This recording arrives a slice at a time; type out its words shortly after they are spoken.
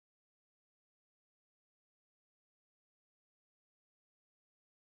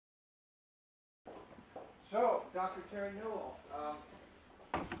So, Dr. Terry Newell.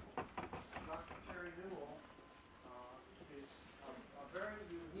 Dr. Terry Newell is a very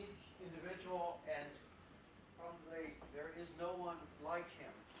unique individual, and probably there is no one like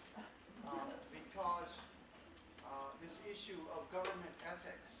him because this issue of government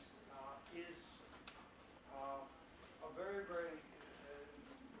ethics is a very, very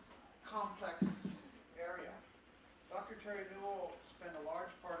complex area. Dr. Terry Newell spent a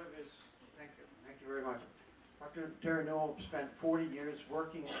large part of his, thank you very much. Dr. Terry Newell spent 40 years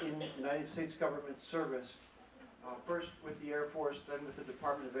working in United States government service, first with the Air Force, then with the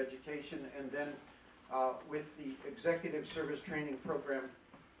Department of Education, and then with the Executive Service Training Program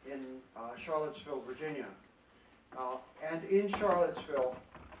in Charlottesville, Virginia. And in Charlottesville,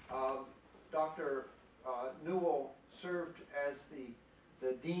 Dr. Newell served as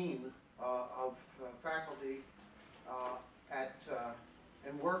the Dean of Faculty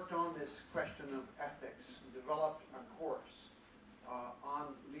and worked on this question of ethics, and developed a course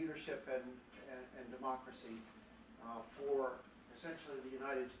on leadership and democracy for essentially the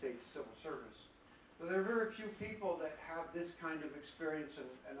United States civil service. So there are very few people that have this kind of experience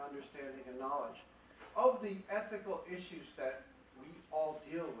and understanding and knowledge of the ethical issues that we all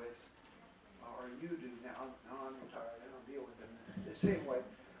deal with, or you do now. Now I'm retired, I don't deal with them the same way,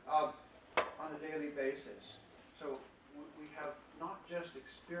 on a daily basis. So we have not just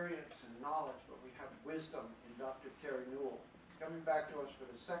experience and knowledge, but we have wisdom in Dr. Terry Newell. He's coming back to us for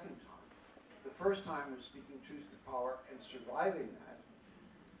the second time. The first time was speaking truth to power and surviving that.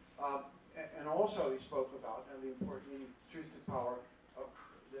 And also he spoke about the important truth to power, of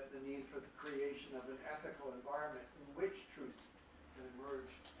the need for the creation of an ethical environment in which truth can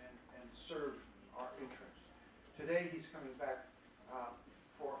emerge and serve our interests. Today he's coming back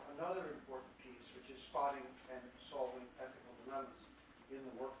for another important piece, which is spotting and solving ethical dilemmas in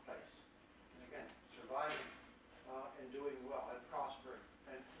the workplace. And again, surviving and doing well and prospering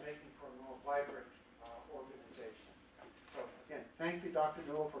and making for a more vibrant organization. So again, thank you, Dr.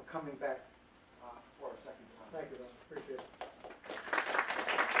 Newell, for coming back for a second time. Thank you, Don. Appreciate it.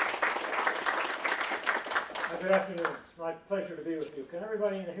 Good afternoon. It's my pleasure to be with you. Can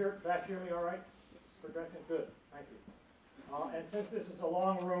everybody in here back hear me all right? It's projecting good. Thank you. And since this is a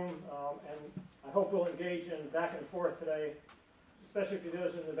long room, and I hope we'll engage in back and forth today, especially if you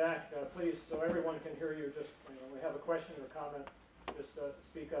those in the back, please, so everyone can hear you, just when we have a question or comment, just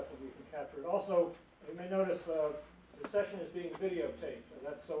speak up and we can capture it. Also, you may notice the session is being videotaped.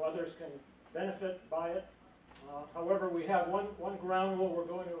 That's so others can benefit by it. However, we have one ground rule we're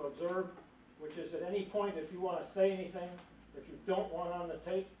going to observe, which is at any point if you want to say anything that you don't want on the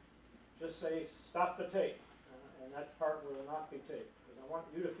tape, just say stop the tape. And that part will not be taped. Because I want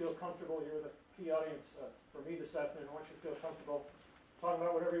you to feel comfortable. You're the key audience for me this afternoon. I want you to feel comfortable talking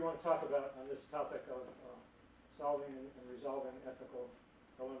about whatever you want to talk about on this topic of solving and resolving ethical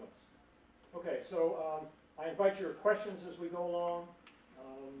dilemmas. Okay, so I invite your questions as we go along.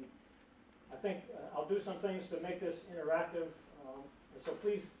 I think I'll do some things to make this interactive. So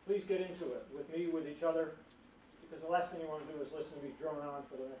please get into it with me, with each other, because the last thing you want to do is listen to me drone on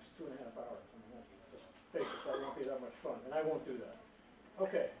for the next 2.5 hours. I mean, just face it, that won't be that much fun, and I won't do that.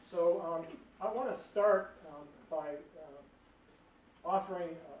 Okay, so I want to start by offering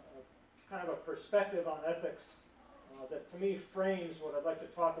kind of a perspective on ethics that to me frames what I'd like to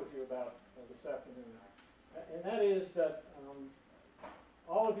talk with you about this afternoon. And that is that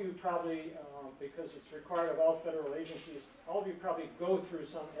all of you probably, because it's required of all federal agencies, all of you probably go through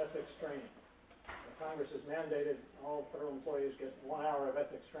some ethics training. Congress has mandated all federal employees get 1 hour of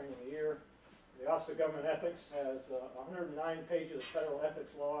ethics training a year. The Office of Government Ethics has 109 pages of federal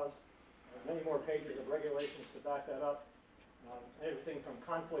ethics laws, and many more pages of regulations to back that up. Everything from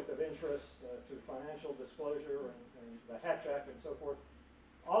conflict of interest to financial disclosure and the Hatch Act and so forth.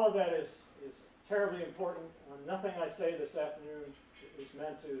 All of that is terribly important. Nothing I say this afternoon is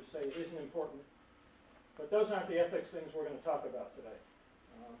meant to say it isn't important. But those aren't the ethics things we're going to talk about today.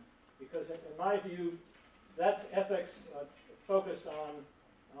 Because in my view, that's ethics focused on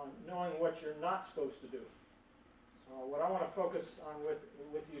knowing what you're not supposed to do. What I want to focus on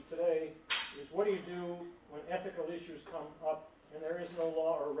with you today is what do you do when ethical issues come up and there is no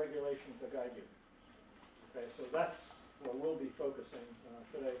law or regulation to guide you. Okay, so that's where we'll be focusing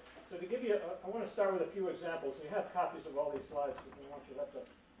today. So to give you, I want to start with a few examples. You have copies of all these slides, so I want you to have to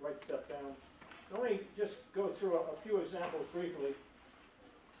write stuff down. Let me just go through a few examples briefly.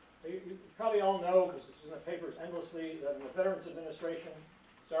 You probably all know, because this is in the papers endlessly, that the Veterans Administration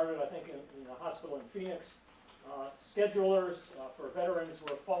started, I think, in a hospital in Phoenix. Schedulers for veterans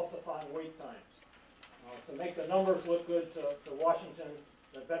were falsifying wait times. To make the numbers look good to Washington,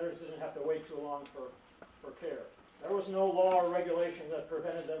 that veterans didn't have to wait too long for for care. There was no law or regulation that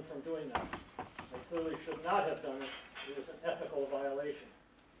prevented them from doing that. They clearly should not have done it. It was an ethical violation.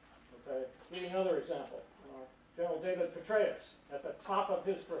 Okay. Give you another example. General David Petraeus, at the top of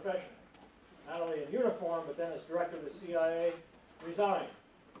his profession, not only in uniform, but then as director of the CIA, resigned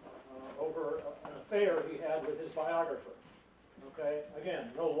over an affair he had with his biographer. Okay. Again,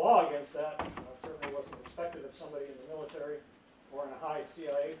 no law against that. Certainly wasn't expected of somebody in the military or in a high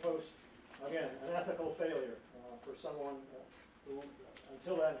CIA post. Again, an ethical failure for someone who,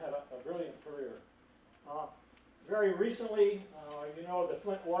 until then, had a brilliant career. Very recently, you know, the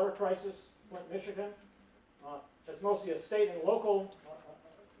Flint water crisis, Flint, Michigan. It's mostly a state and local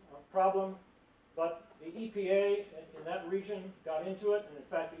problem, but the EPA in that region got into it, and in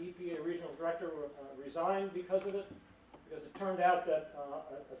fact, the EPA regional director resigned because of it, because it turned out that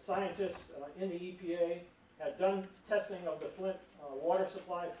a scientist in the EPA had done testing of the Flint water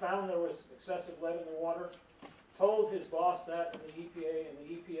supply, found there was excessive lead in the water, told his boss that in the EPA, and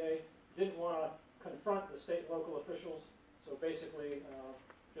the EPA didn't want to confront the state and local officials, so basically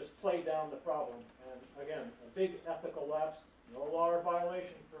just played down the problem. And again, a big ethical lapse, no law or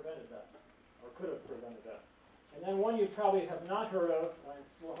violation prevented that, or could have prevented that. And then one you probably have not heard of,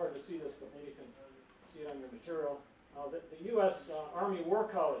 it's a little hard to see this, but maybe you can see it on your material. The U.S. Army War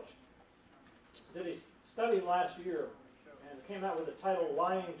College did a study last year and came out with the title,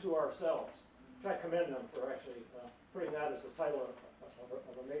 Lying to Ourselves, which I commend them for actually putting that as the title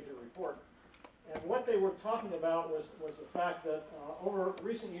of a major report. And what they were talking about was the fact that over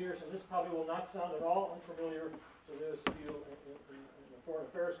recent years, and this probably will not sound at all unfamiliar to those of you in the foreign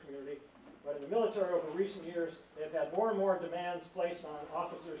affairs community, but in the military over recent years, they've had more and more demands placed on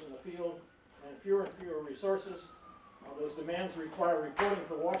officers in the field and fewer resources. Those demands require reporting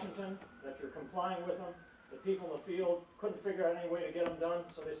to Washington that you're complying with them. The people in the field couldn't figure out any way to get them done,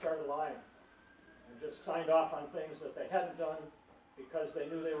 so they started lying and just signed off on things that they hadn't done because they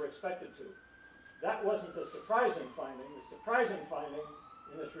knew they were expected to. That wasn't the surprising finding. The surprising finding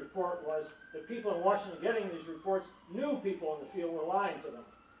in this report was that people in Washington getting these reports knew people in the field were lying to them.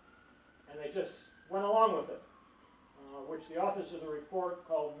 And they just went along with it, which the authors of the report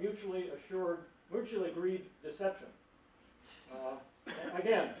called mutually agreed deception.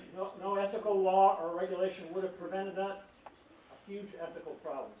 Again, no ethical law or regulation would have prevented that. A huge ethical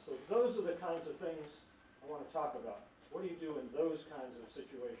problem. So those are the kinds of things I want to talk about. What do you do in those kinds of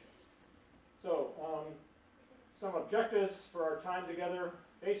situations? So, some objectives for our time together.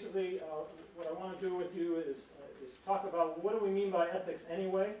 Basically, what I want to do with you is talk about what do we mean by ethics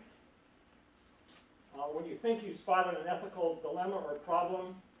anyway. When you think you spotted an ethical dilemma or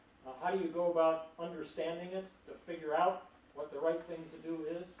problem, how do you go about understanding it to figure out what the right thing to do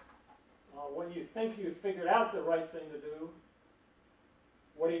is? When you think you've figured out the right thing to do,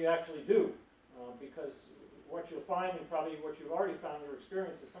 what do you actually do? Because what you'll find, and probably what you've already found in your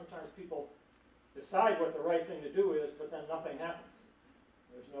experience, is sometimes people decide what the right thing to do is, but then nothing happens.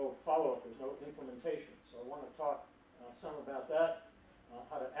 There's no follow-up, there's no implementation. So I want to talk some about that,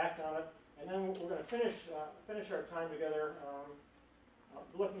 how to act on it. And then we're going to finish our time together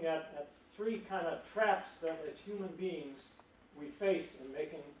looking at three kind of traps that as human beings we face in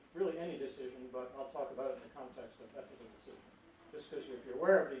making really any decision, but I'll talk about it in the context of ethical decision. Just because if you're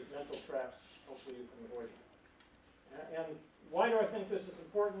aware of these mental traps, hopefully you can avoid them. And why do I think this is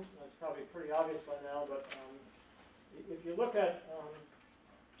important? It's probably pretty obvious by now, but if you look at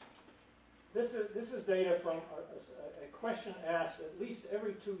this is data from a question asked at least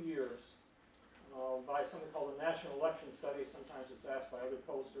every 2 years by something called the National Election Study. Sometimes it's asked by other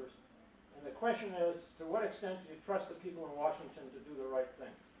pollsters. And the question is, to what extent do you trust the people in Washington to do the right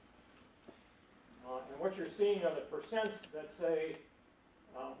thing? And what you're seeing are the percent that say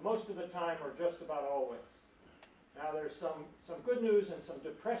most of the time or just about always. Now there's some good news and some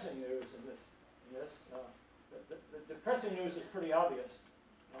depressing news in this. The depressing news is pretty obvious.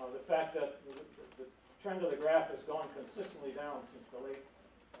 The fact that the trend of the graph has gone consistently down since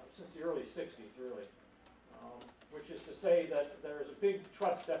the early 60s, really. Which is to say that there is a big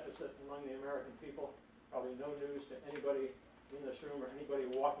trust deficit among the American people. Probably no news to anybody in this room or anybody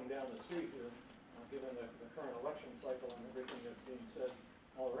walking down the street here, given the current election cycle and everything that's being said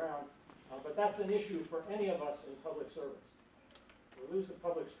all around. But that's an issue for any of us in public service. If we lose the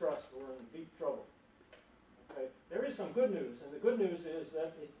public's trust, we're in deep trouble. Okay? There is some good news, and the good news is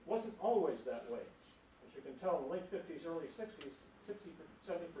that it wasn't always that way. As you can tell, in the late 50s, early 60s, 70%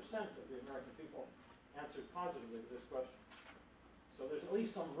 of the American people answered positively to this question. So there's at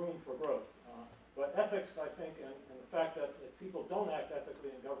least some room for growth. But ethics, I think, and the fact that if people don't act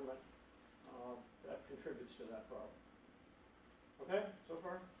ethically in government, that contributes to that problem. Okay, so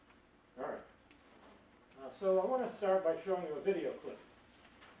far? All right. So I want to start by showing you a video clip.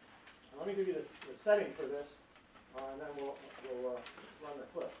 Let me give you the setting for this, and then we'll run the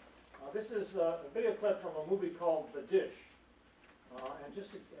clip. This is a video clip from a movie called The Dish. And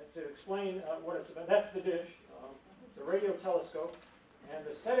just to explain what it's about, that's The Dish. It's a radio telescope. And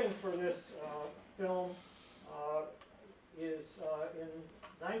the setting for this film is in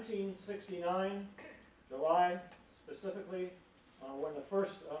 1969, July specifically, when the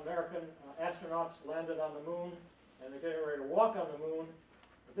first American astronauts landed on the moon, and they're getting ready to walk on the moon.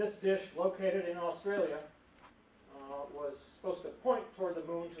 This dish, located in Australia, was supposed to point toward the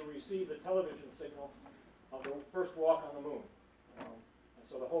moon to receive the television signal of the first walk on the moon. And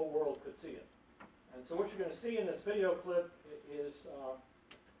so the whole world could see it. And so what you're going to see in this video clip is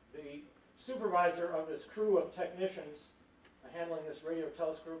the supervisor of this crew of technicians handling this radio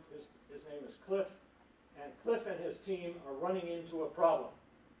telescope. His name is Cliff. And Cliff and his team are running into a problem.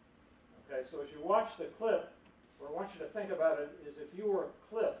 Okay, so as you watch the clip, what I want you to think about it is, if you were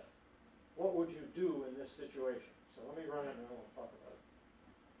Cliff, what would you do in this situation? So let me run it and then we'll talk about it.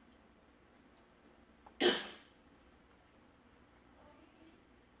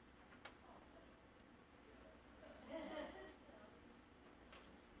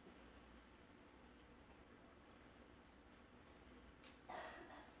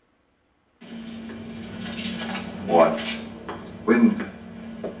 What? Wind.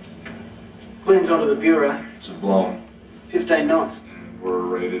 Plane's onto the bureau. It's a blown. 15 knots. We're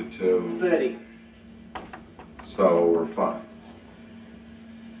rated to... 30 So we're fine.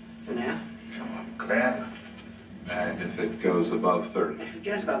 for now. Come on, Clem. And if it goes above 30? If it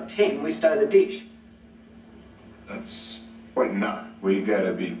goes above 10, we stow the dish. That's pointing up. We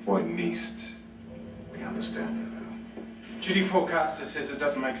gotta be pointing east. We understand that now. GD forecaster says it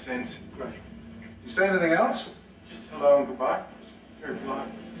doesn't make sense. Great. You say anything else? Just hello and goodbye. Very polite.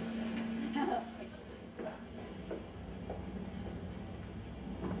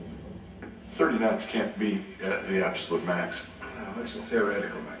 $30 knots can't be the absolute max. No, it's a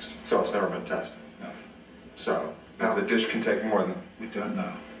theoretical max. So it's never been tested. No. So, now the dish can take more than... We don't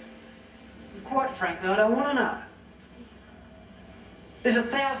know. Quite frankly, I don't want to know. There's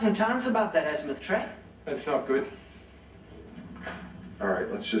 1,000 tons above that azimuth track. That's not good. All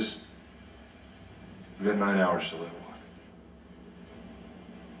right, let's just... We've got 9 hours to live with.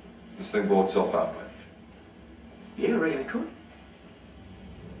 This thing blow itself out, but... Yeah, I reckon it could.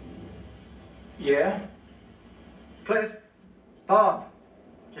 Yeah? Cliff, Bob,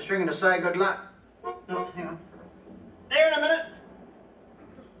 just ringing to say good luck. No, hang on. There in a minute.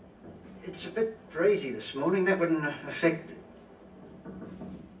 It's a bit breezy this morning. That wouldn't affect...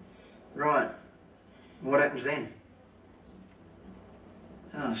 Right. What happens then?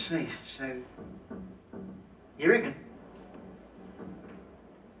 Oh, I see. So... You reckon?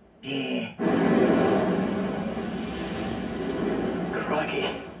 Yeah. Crikey.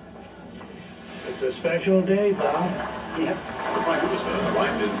 It's a special day, Bob. Yep. The Prime Minister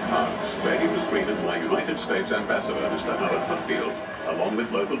arrived in Paris, where he was greeted by United States Ambassador Mr. Howard Hatfield, along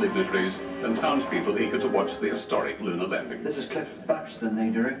with local dignitaries and townspeople eager to watch the historic lunar landing. This is Cliff Buxton,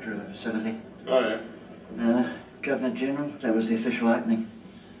 the director of the facility. Oh, yeah? Governor General, that was the official opening.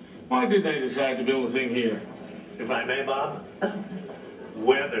 Why did they decide to build a thing here? If I may, Bob?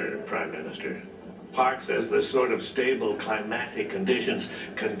 Weather, Prime Minister. Park says the sort of stable climatic conditions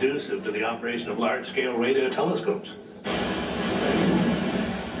conducive to the operation of large-scale radio telescopes.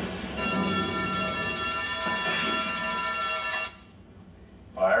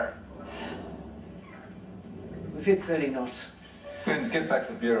 Fire? We've hit 30 knots. Then get back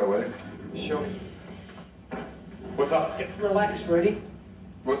to the bureau, will you? Sure. What's up? Relax, Freddie.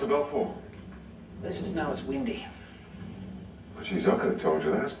 What's the bell for? Let's just know it's windy. Well, geez, I could have told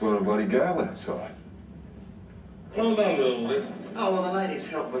you that. It's blowing a bloody gale outside. Hold on, little listen. Oh, well, the ladies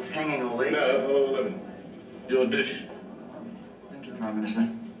help with hanging all these. No, hold on. Your dish. Thank you, Prime Minister.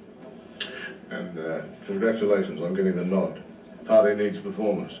 And congratulations on getting the nod. Party needs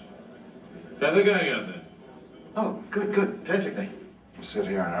performers. How they going out there? Oh, good, good. Perfectly. We sit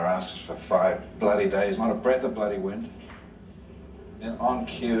here on our asses for 5 bloody days, not a breath of bloody wind. Then on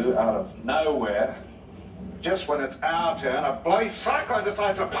cue, out of nowhere, just when it's our turn, a bloody cyclone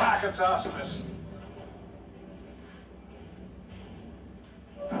decides to park its ass in us.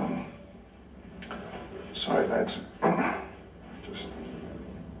 Sorry, lads. I'm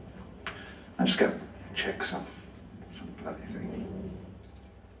just gonna check some bloody thing.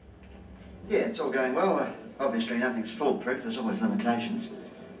 Yeah, it's all going well. Obviously, nothing's foolproof. There's always limitations.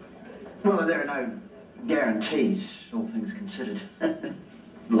 Well, there are no guarantees, all things considered.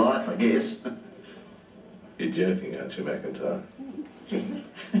 Life, I guess. You're joking, aren't you, McIntyre? Yeah,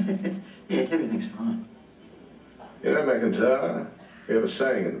 yeah, everything's fine. You know, McIntyre, we have a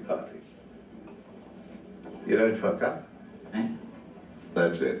saying in the party. You don't fuck up. Eh?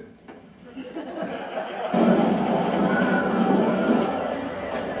 That's it.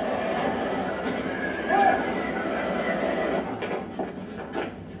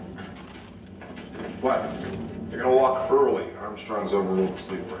 What? You're gonna walk early. Armstrong's overruled the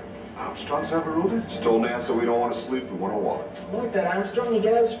sleep break. Armstrong's overruled it? Just told NASA we don't want to sleep, we want to walk. Like that Armstrong, he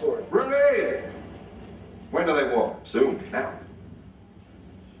goes for it. Really? When do they walk? Soon. Now.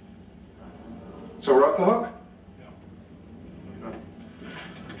 So we're off the hook?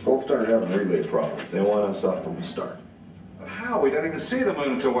 Folks started having relay problems. They want us up when we start. How? We don't even see the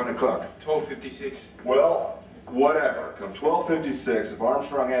moon until 1 o'clock. 12:56. Well, whatever. Come 12:56, if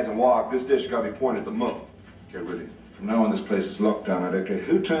Armstrong hasn't walked, this dish has got to be pointed at the moon. Okay, Willie. From now on, this place is locked down. I don't care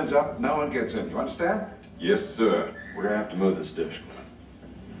who turns up, no one gets in. You understand? Yes, sir. We're gonna have to move this dish.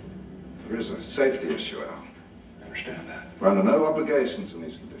 There is a safety issue, Al. I understand that. We're under no obligations in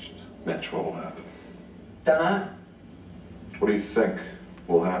these conditions. Mitch, what will happen? Dunno. What do you think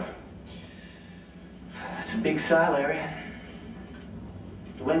will happen? It's a big sail area.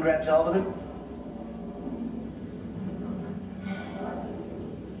 The wind grabs hold of it.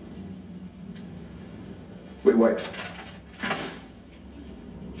 We wait.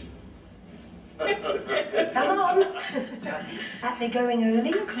 Come on. They're going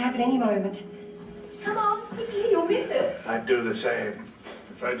early. Could happen any moment. Come on, quickly, you'll miss it. I'd do the same.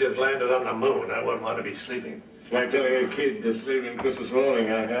 If I just landed on the moon, I wouldn't want to be sleeping. It's like telling a kid to sleep in Christmas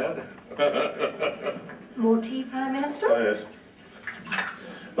morning, I had. More tea, Prime Minister? Oh, yes.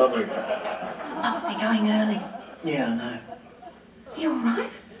 Lovely. Oh, they're going early. Yeah, I know. You all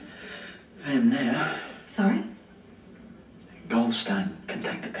right? I am now. Sorry? Goldstone can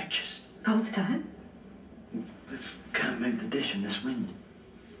take the pictures. Goldstone? We can't move the dish in this wind.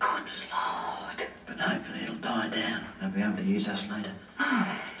 Good Lord. But hopefully it'll die down. They'll be able to use us later.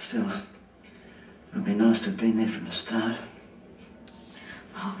 Still, it would be nice to have been there from the start.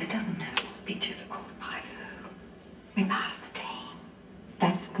 Oh, it doesn't matter what pictures are called by who. We're part of the team.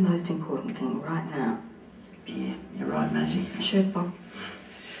 That's the most important thing right now. Yeah, you're right, Maisie. Shirt, Bob.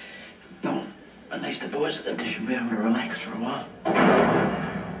 No, at least the boys at the dish will be able to relax for a while.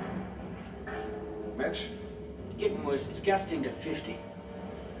 Mitch? Getting worse. It's gusting to 50.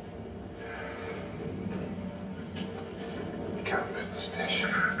 We can't move this dish.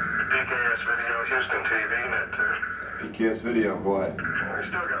 PKS Video, Houston TV, net 2. PKS video, go ahead. We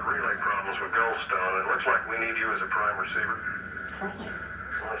still got relay problems with Goldstone. It looks like we need you as a prime receiver. Prime?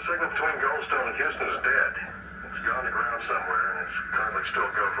 Well, the signal between Goldstone and Houston is dead. It's gone to ground somewhere, and it's currently still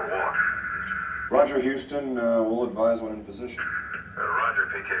go for walk. Roger, Houston. We'll advise when in position. Roger,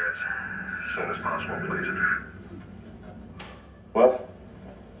 PKS. As soon as possible, please. What?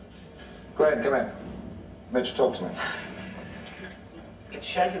 Glenn, come in. Mitch, talk to me. It's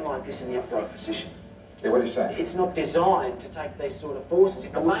shaken like this in the upright position. Yeah, what do you say? It's not designed to take these sort of forces.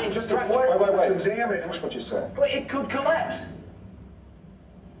 If the main structure... Wait. Examine it. What's what you say? Well, it could collapse.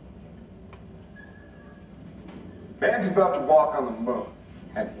 Man's about to walk on the moon.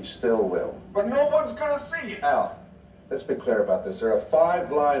 And he still will. But no one's gonna see it. Al, let's be clear about this. There are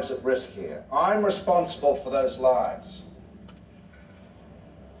 5 lives at risk here. I'm responsible for those lives.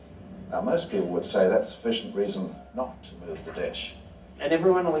 Now, most people would say that's sufficient reason not to move the dish. And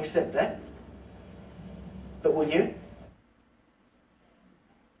everyone will accept that. But will you?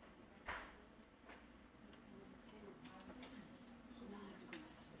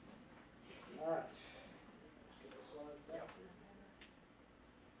 All right.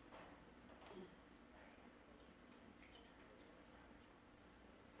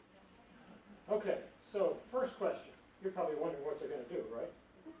 Okay, so first question. You're probably wondering what they're going to do, right?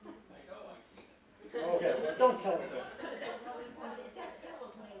 Okay, well, don't tell them that.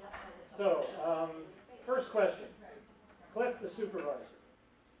 So, first question. Cliff, the supervisor.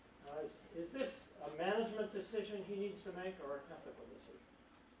 Is this a management decision he needs to make or an ethical decision?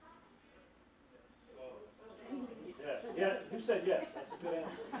 Yeah, you said yes. That's a good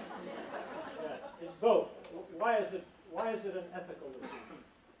answer. Yeah, it's both. Why is it an ethical decision?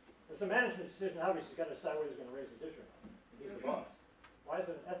 It's a management decision. Obviously, he's got to decide whether he's going to raise the dish or not. He's the boss. Why is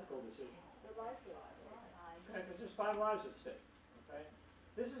it an ethical decision? Okay, because there's 5 lives at stake. Okay,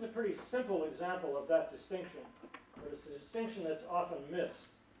 this is a pretty simple example of that distinction, but it's a distinction that's often missed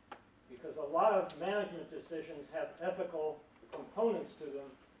because a lot of management decisions have ethical components to them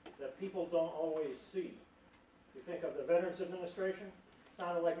that people don't always see. You think of the Veterans Administration,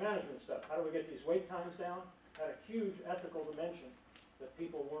 sounded like management stuff. How do we get these wait times down? Had a huge ethical dimension that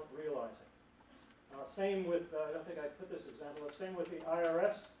people weren't realizing. Same with, I don't think I put this example, but same with the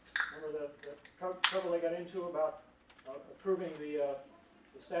IRS. Remember the trouble they got into about approving the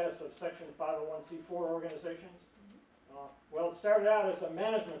status of Section 501c4 organizations. Well, it started out as a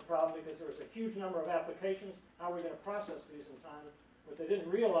management problem because there was a huge number of applications. How are we going to process these in time? What they didn't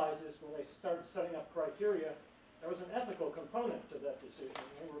realize is when they started setting up criteria, there was an ethical component to that decision,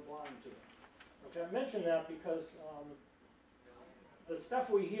 and they were blind to it. Okay, I mention that because the stuff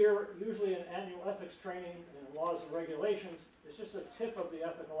we hear, usually in annual ethics training and laws and regulations, is just a tip of the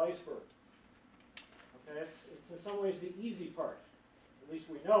ethical iceberg. Okay, it's in some ways the easy part. At least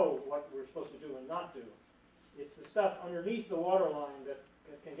we know what we're supposed to do and not do. It's the stuff underneath the waterline that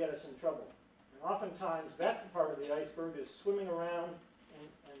can get us in trouble. And oftentimes that part of the iceberg is swimming around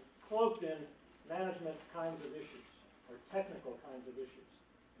and cloaked in management kinds of issues or technical kinds of issues.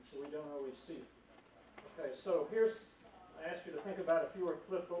 And so we don't always see it. Okay, so I asked you to think about if you were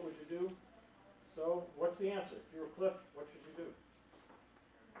Cliff, what would you do? So what's the answer? If you were Cliff, what should you do?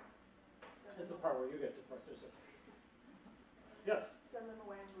 This is the part where you get to participate. Yes? Send them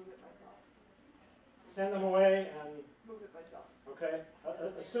away and move it myself. Send them away and... Move it myself. Okay.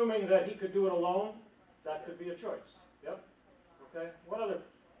 Assuming that he could do it alone, that could be a choice. Yep. Okay. What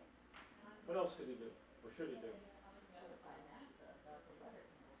else could he do? Or should he do?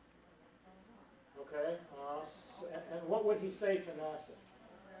 Okay. And what would he say to NASA?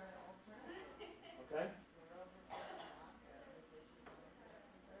 Okay.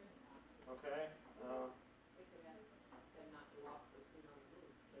 Okay.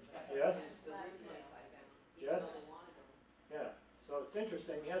 Yes. Yes. Yeah. So it's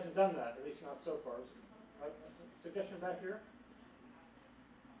interesting. He hasn't done that, at least not so far. Suggestion back here.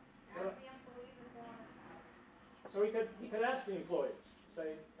 So he could ask the employees,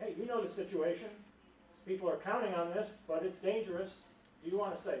 say, hey, you know the situation. People are counting on this, but it's dangerous. Do you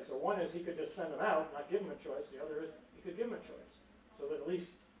want to say? So one is he could just send them out, not give them a choice. The other is he could give them a choice. So that at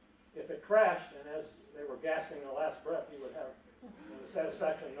least if it crashed and as they were gasping their last breath, he would have the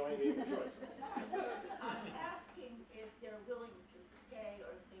satisfaction of knowing he gave them a choice. I'm asking if they're willing to stay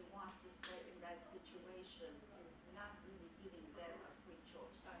or if they want to stay in that situation is not really giving them a free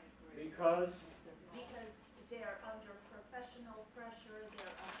choice. I agree. Because they're under professional pressure,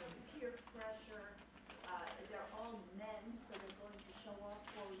 they're under peer pressure, they're all men, so they're going to show off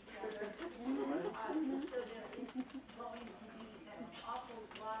for each other. So there is going to be an awful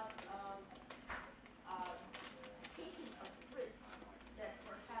lot of taking of risks that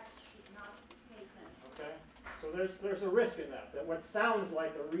perhaps should not be taken. Okay. So there's a risk in that what sounds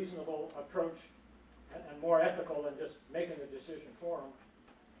like a reasonable approach and more ethical than just making the decision for them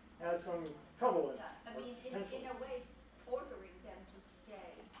has some trouble in it. I mean, in a way, ordering them to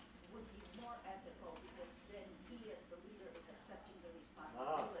stay would be more ethical because then he, as the leader, is accepting the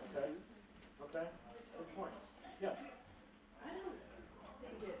responsibility. Okay. Okay. Good points. Yes. I don't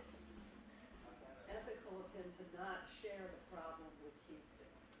think it's ethical of him to not share the problem with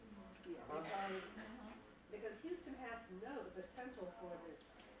Houston. Because Houston has to know the potential for this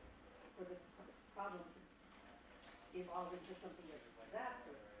problem to evolve into something that's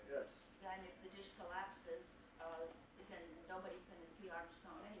disastrous. Yes. And if the dish collapses, then nobody's going to see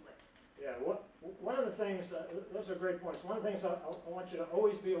Armstrong anyway. Yeah, one of the things, those are great points. One of the things I want you to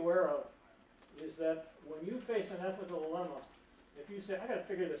always be aware of is that when you face an ethical dilemma, if you say, I got to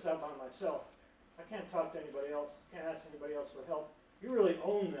figure this out by myself, I can't talk to anybody else, can't ask anybody else for help, you really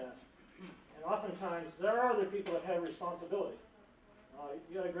own that. And oftentimes, there are other people that have responsibility.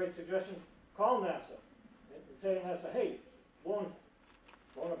 You got a great suggestion, call NASA and say to NASA, hey, blowing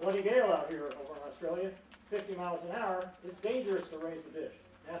a bloody gale out here over in Australia, 50 miles an hour, it's dangerous to raise the dish.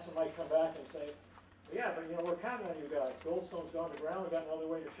 NASA might come back and say, well, yeah, but we're counting on you guys. Goldstone's gone to ground, we've got no other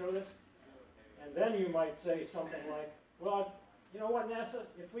way to show this. And then you might say something like, well, you know what, NASA,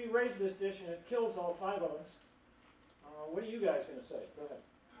 if we raise this dish and it kills all 5 of us, what are you guys going to say? Go ahead.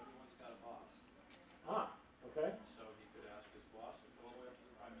 Everyone's got a boss. Ah, okay. So he could ask his boss to go all the way up to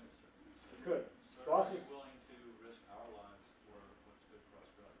the Prime Minister. Good. So Bosses. are we willing to risk our lives for what's good for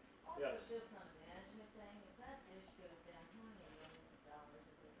Australia? Also, Yes. just not a management thing. If that dish goes down, how many millions of dollars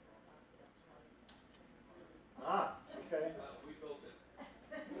is it going to cost the Australian? Ah, okay. We built it.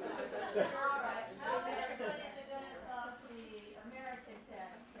 All right. How much money is it going to cost the American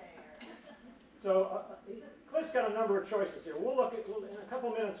taxpayer? So Cliff's got a number of choices here. In a couple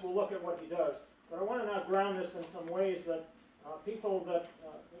minutes, we'll look at what he does. But I want to now ground this in some ways that people that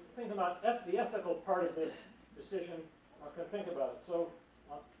think about the ethical part of this decision can think about it. So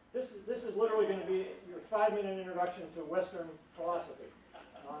this is literally going to be your 5-minute introduction to Western philosophy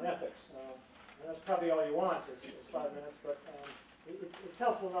on ethics. And that's probably all you want is 5 minutes, but it's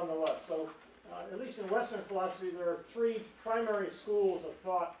helpful nonetheless. So at least in Western philosophy, there are 3 primary schools of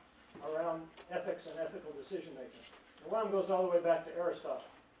thought around ethics and ethical decision making. And one of them goes all the way back to Aristotle,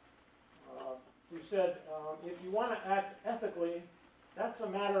 who said, if you want to act ethically, that's a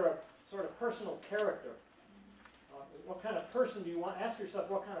matter of sort of personal character. What kind of person do you want? Ask yourself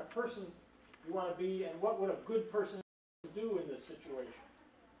what kind of person you want to be, and what would a good person do in this situation.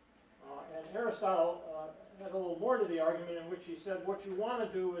 And Aristotle had a little more to the argument, in which he said what you want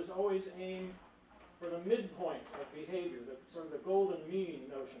to do is always aim for the midpoint of behavior, the sort of the golden mean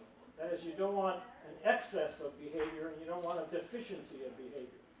notion. That is, you don't want an excess of behavior, and you don't want a deficiency of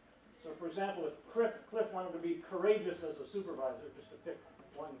behavior. So, for example, if Cliff wanted to be courageous as a supervisor, just to pick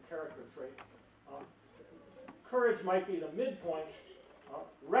one character trait, courage might be the midpoint.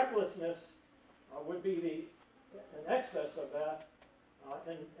 Recklessness would be an excess of that,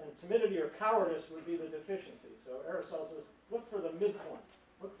 and timidity or cowardice would be the deficiency. So Aristotle says, look for the midpoint.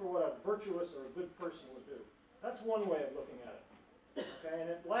 Look for what a virtuous or a good person would do. That's one way of looking at it. Okay, and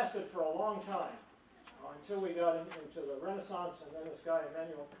it lasted for a long time, until we got into the Renaissance, and then this guy,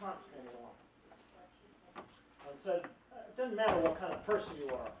 Immanuel Kant, came along and said, it doesn't matter what kind of person you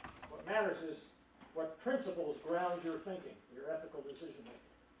are. What matters is what principles ground your thinking, your ethical decision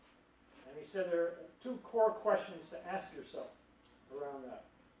making. And he said there are two core questions to ask yourself around that.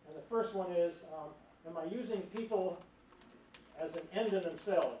 And the first one is, am I using people as an end in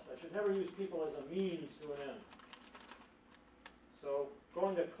themselves? I should never use people as a means to an end. So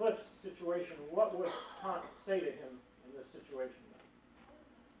going to Cliff's situation, what would Kant say to him in this situation?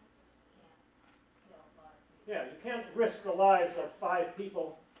 Yeah, you can't risk the lives of 5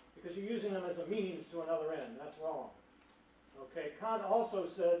 people because you're using them as a means to another end. That's wrong. Okay, Kant also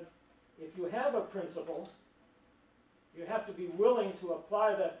said, if you have a principle, you have to be willing to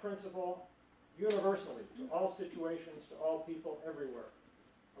apply that principle universally to all situations, to all people, everywhere.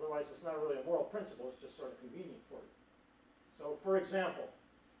 Otherwise, it's not really a moral principle, it's just sort of convenient for you. So, for example,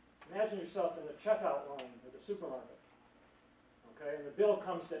 imagine yourself in the checkout line at the supermarket. Okay, and the bill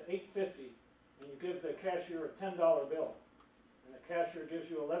comes to $8.50, and you give the cashier a $10 bill. And the cashier gives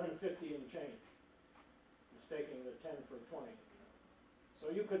you $11.50 in change, mistaking the 10 for 20. So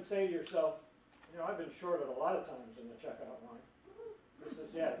you could say to yourself, you know, I've been shorted a lot of times in the checkout line.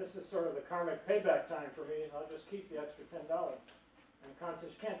 This is sort of the karmic payback time for me, and I'll just keep the extra $10. And Kant says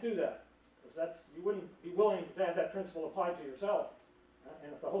you can't do that, because you wouldn't be willing to have that principle applied to yourself.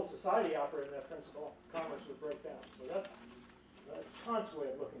 And if the whole society operated that principle, commerce would break down. So that's Kant's way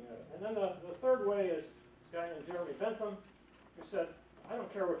of looking at it. And then the third way is this guy named Jeremy Bentham, who said, I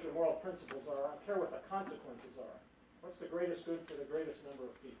don't care what your moral principles are, I don't care what the consequences are. What's the greatest good for the greatest number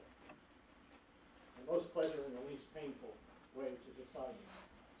of people? The most pleasure and the least painful way to decide this.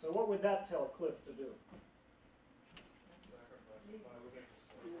 So what would that tell Cliff to do?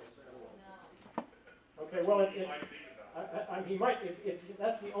 Okay, well, he might, if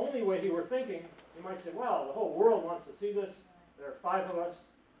that's the only way he were thinking, he might say, well, the whole world wants to see this. There are 5 of us.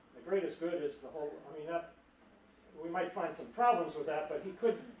 The greatest good is the whole, I mean, we might find some problems with that, but he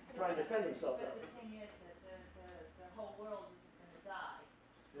could try and defend himself. But the thing is that the whole world isn't going to die.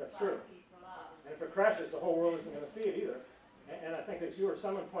 That's true. And if it crashes, the whole world isn't going to see it either. And I think, as you or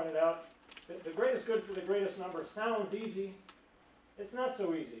someone pointed out, the greatest good for the greatest number sounds easy. It's not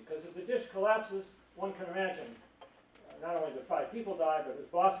so easy, because if the dish collapses, one can imagine not only do 5 people die, but his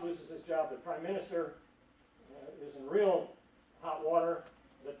boss loses his job, the prime minister is in real hot water,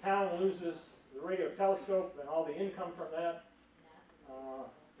 the town loses the radio telescope and all the income from that.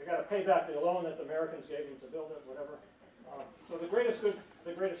 They got to pay back the loan that the Americans gave them to build it, whatever. So the greatest good,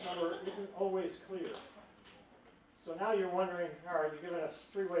 the greatest number isn't always clear. So now you're wondering, all right, you've given us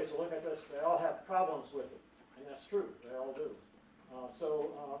 3 ways to look at this. They all have problems with it, and that's true. They all do.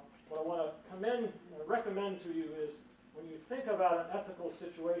 What I want to recommend to you is, when you think about an ethical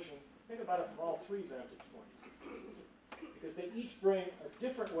situation, think about it from all 3 vantage points, because they each bring a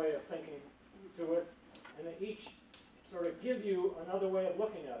different way of thinking to it, and they each sort of give you another way of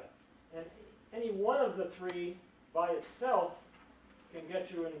looking at it. And any one of the 3 by itself can get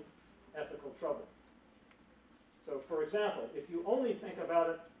you in ethical trouble. So, for example, if you only think about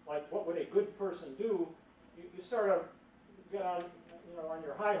it like what would a good person do, you sort of get on, on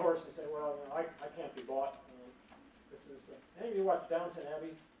your high horse and say, well, I can't be bought. Any of you watch Downton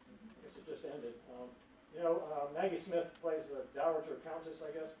Abbey? I guess it just ended. Maggie Smith plays the Dowager Countess,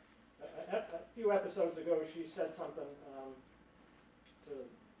 I guess. A few episodes ago, she said something to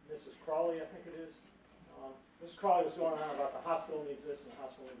Mrs. Crawley, I think it is. Mrs. Crawley was going on about the hospital needs this and the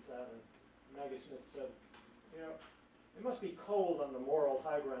hospital needs that, and Maggie Smith said, it must be cold on the moral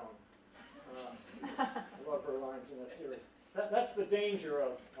high ground. I love her lines in that series. That's the danger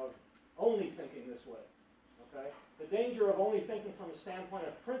of only thinking this way. Okay? The danger of only thinking from a standpoint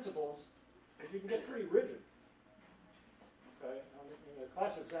of principles is you can get pretty rigid. Okay, and the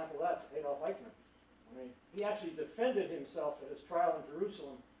classic example of that's Adolf Eichmann. I mean, he actually defended himself at his trial in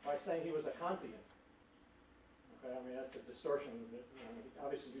Jerusalem by saying he was a Kantian. Okay, I mean, that's a distortion. That, you know, he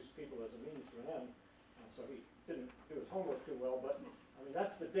obviously used people as a means to an end, so he didn't do his homework too well. But I mean,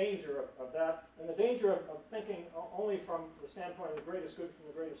 that's the danger of that, and the danger of thinking only from the standpoint of the greatest good from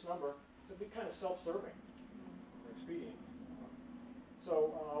the greatest number is to be kind of self-serving or expedient.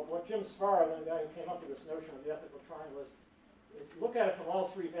 So what Jim Sparrow, the guy who came up with this notion of the ethical triangle, is look at it from all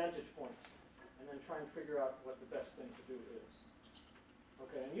three vantage points, and then try and figure out what the best thing to do is.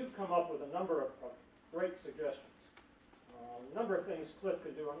 Okay, and you've come up with a number of great suggestions. A number of things Cliff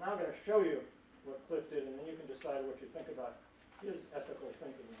could do. I'm now going to show you what Cliff did, and then you can decide what you think about his ethical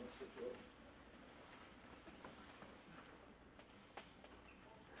thinking in this situation.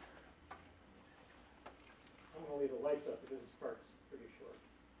 I'm going to leave the lights up because this part's pretty short.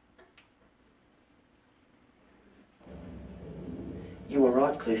 You were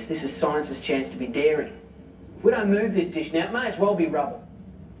right, Cliff. This is science's chance to be daring. If we don't move this dish now, it may as well be rubble.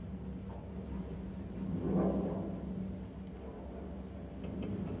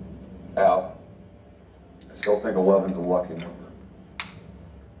 Al, I still think 11's a lucky number.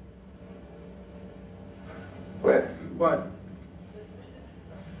 Cliff. What?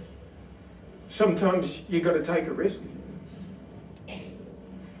 Sometimes you got to take a risk.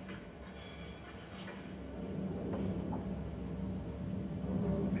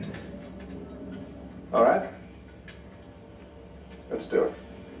 All right. Let's do it.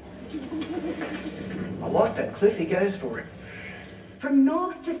 I like that, Cliff. He goes for it. From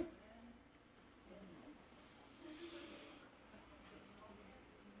north to...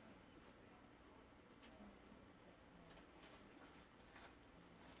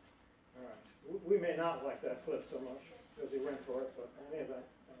 We may not like that Cliff so much because he went for it, but in any event.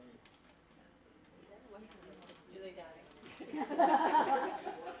 Julie Downing.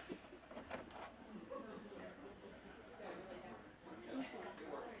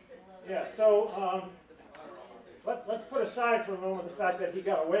 Yeah, so let's put aside for a moment the fact that he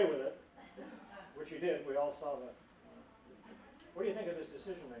got away with it, which he did. We all saw that. What do you think of his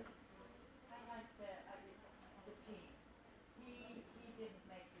decision making? I like the team. He didn't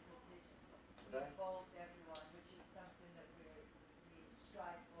make the decision. He Okay. involved everyone, which is something that we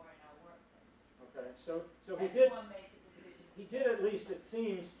strive for in our workplace. Okay, so he did. Everyone made the decision. He did at least, it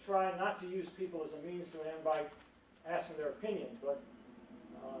seems, try not to use people as a means to an end by asking their opinion. But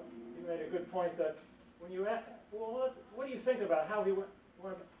you made a good point that when you ask, well, what do you think about how he went?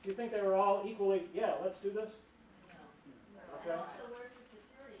 Do you think they were all equally? Yeah, let's do this. Okay. Also, where's the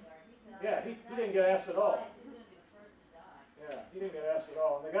security guard? He's out. Yeah, he didn't get asked at all. He's going to be the first to die. Yeah, he didn't get asked at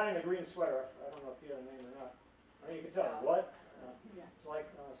all. And the guy in the green sweater, I don't know if he had a name or not. I mean, you can tell him what. It's like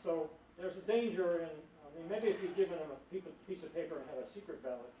so. There's a danger in. I mean, maybe if you'd given him a piece of paper and had a secret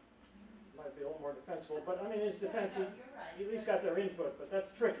ballot, it might be a little more defensible. But I mean, his defense, he at least got their input. But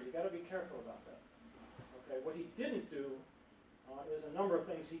that's tricky. You got to be careful about that. Okay. What he didn't do is a number of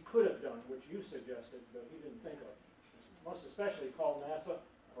things he could have done, which you suggested, but he didn't think of. Most especially call NASA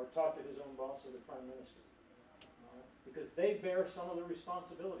or talk to his own boss or the Prime Minister. Because they bear some of the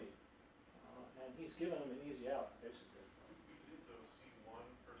responsibility. And he's given them an easy out, basically. We did, though, see one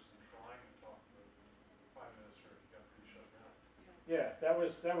person trying to talk to the Prime Minister, and he got pretty shut down. Yeah, that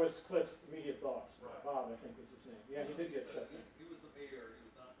was Cliff's immediate boss. Right. Bob, I think was his name. Yeah, he did get shut down. He was the mayor, he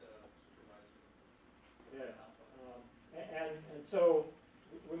was not the supervisor. Yeah. And so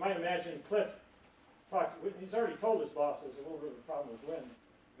we might imagine Cliff he's already told his boss there's a little bit of a problem with wind,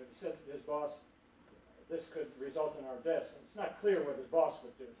 but he said to his boss, this could result in our deaths. And it's not clear what his boss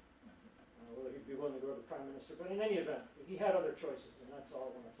would do, whether he'd be willing to go to the Prime Minister. But in any event, he had other choices, and that's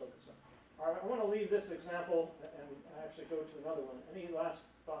all I want to focus on. All right, I want to leave this example and actually go to another one. Any last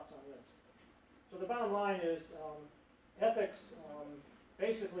thoughts on this? So the bottom line is ethics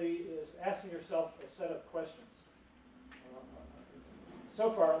basically is asking yourself a set of questions.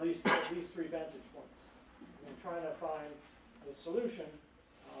 So far, at least these three vantage points. And trying to find a solution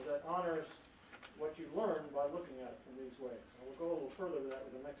that honors what you learn by looking at it from these ways. And we'll go a little further with that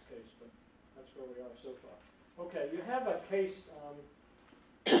with the next case, but that's where we are so far. Okay, you have a case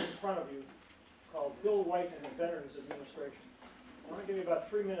in front of you called Bill White and the Veterans Administration. I want to give you about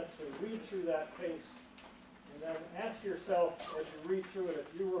 3 minutes to read through that case and then ask yourself as you read through it,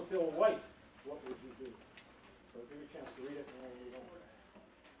 if you were Bill White, what would you do? So give you a chance to read it and then we'll move on.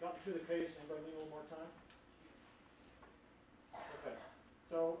 Gotten through the case, anybody need a little more time? Okay,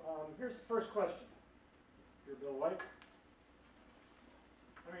 so here's the first question. You're Bill White.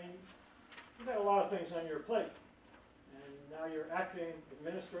 I mean, you've got a lot of things on your plate, and now you're acting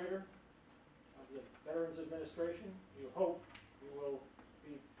administrator of the Veterans Administration. You hope you will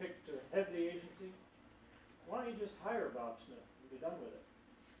be picked to head the agency. Why don't you just hire Bob Smith and be done with it?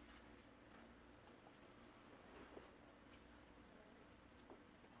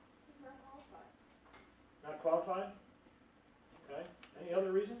 He's not qualified. Not qualified? Okay. Any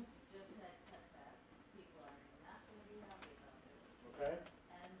other reason? Just had cutbacks. People are not going to be happy about this. Okay.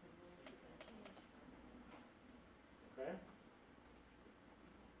 And the rules are going to change. Okay.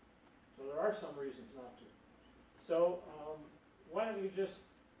 So there are some reasons not to. So why don't you just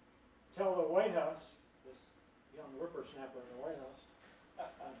tell the White House, this young whippersnapper in the White House,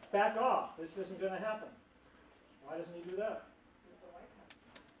 back off. This isn't going to happen. Why doesn't he do that? He's the White House.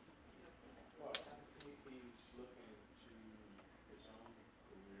 Well, he's looking to his own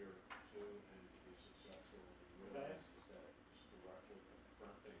career too, and to be successful. He realizes that he's directly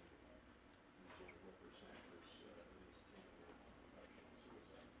confronting these old whippersnappers in his team of professional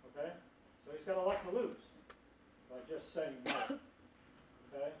suicide. Okay? So he's got a lot to lose by just saying no.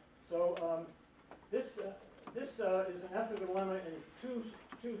 Okay? So this is an ethical dilemma in two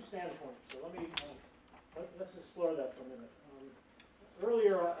standpoints. So let's explore that for a minute.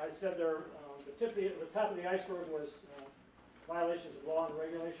 Earlier I said the top of the iceberg was violations of law and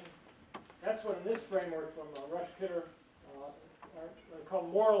regulation. That's what in this framework from Rush Kidder are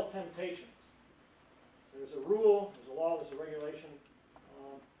called moral temptations. There's a rule, there's a law, there's a regulation.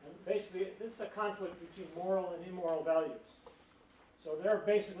 And basically, this is a conflict between moral and immoral values. So there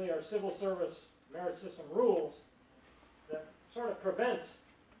basically are civil service merit system rules that sort of prevent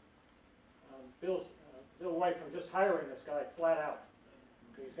Bill White from just hiring this guy flat out.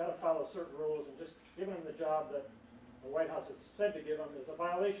 Okay, he's got to follow certain rules, and just giving him the job that the White House has said to give him is a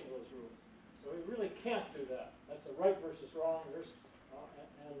violation of those rules. So he really can't do that. That's a right versus wrong. And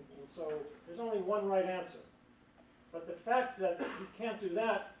so there's only one right answer. But the fact that he can't do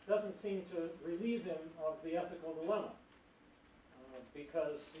that doesn't seem to relieve him of the ethical dilemma,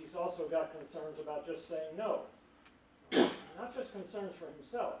 because he's also got concerns about just saying no. Not just concerns for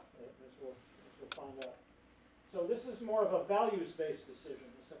himself, as we'll find out. So this is more of a values-based decision.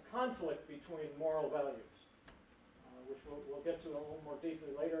 It's a conflict between moral values, which we'll get to a little more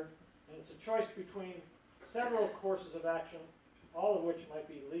deeply later. And it's a choice between several courses of action, all of which might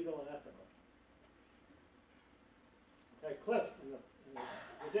be legal and ethical. Okay, Cliff in the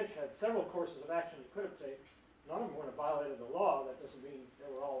ditch had several courses of action he could have taken. None of them would have violated the law. That doesn't mean they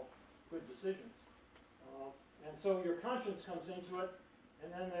were all good decisions. And so your conscience comes into it,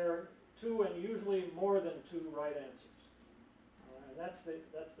 and then there are two and usually more than two right answers. And that's the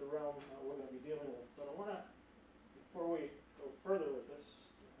realm we're going to be dealing with. But I want to, before we go further with this,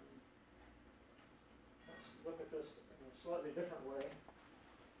 let's look at this in a slightly different way.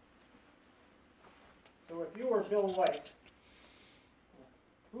 So if you were Bill White,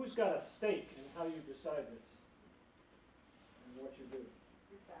 who's got a stake in how you decide this and what you do?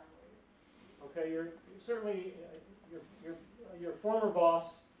 Your family. Okay, you're certainly your former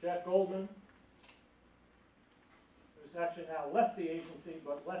boss, Jack Goldman, who's actually now left the agency,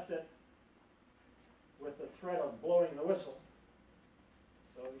 but left it with the threat of blowing the whistle.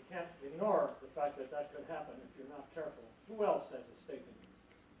 So you can't ignore the fact that that could happen if you're not careful. Who else has a stake in this?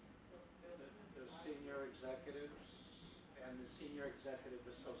 The senior executives and the Senior Executive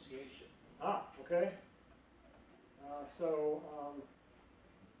Association. Ah, okay.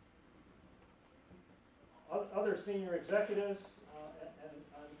 Other senior executives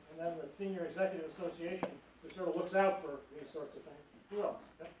and then the Senior Executive Association, who sort of looks out for these sorts of things. Who else?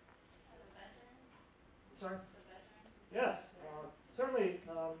 Yeah. I'm sorry? Yes, certainly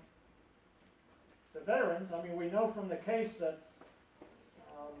the veterans. I mean, we know from the case that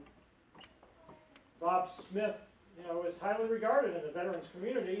Bob Smith, is highly regarded in the veterans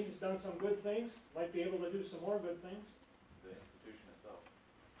community. He's done some good things, might be able to do some more good things. The institution itself.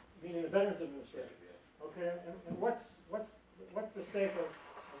 Meaning the Veterans Administration. Okay, and what's the stake of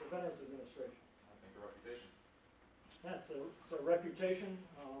the Veterans Administration? I think a reputation. Yeah, it's a reputation.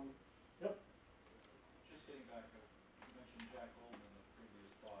 Yep. Just getting back to, you mentioned Jack Goldman, the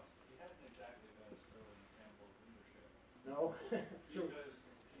previous boss. He hasn't exactly been a sterling example of leadership. No, it's true. Because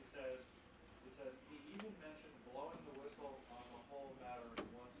it says he even mentioned blowing the whistle on the whole matter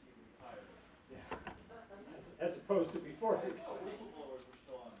once he retired. Yeah. As opposed to before. Whistleblowers were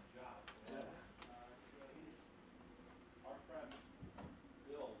still on the job. Yeah. Our friend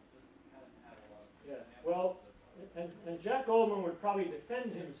Bill just hasn't had a lot of. Yeah. Well, and Jack Goldman would probably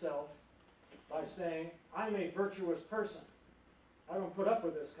defend himself by saying, "I'm a virtuous person. I don't put up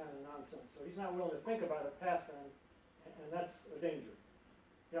with this kind of nonsense." So he's not willing to think about it past then, and that's a danger.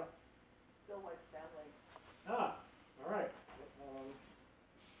 Yeah. Bill White's family. Ah, all right.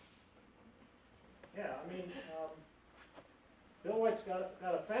 White's got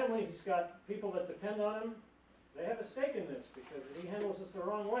a family, he's got people that depend on him. They have a stake in this, because if he handles this the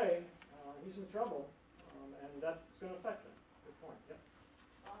wrong way, he's in trouble, and that's going to affect him. Good point, yep.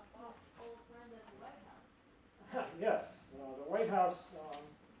 Bob's old friend at the White House. Yes, the White House,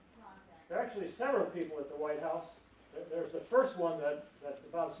 there are actually several people at the White House. There's the first one that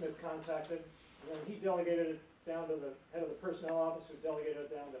Bob Smith contacted, and then he delegated it down to the head of the personnel office, who delegated it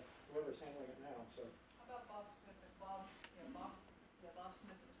down to whoever's handling it now. So. How about Bob Smith and Bob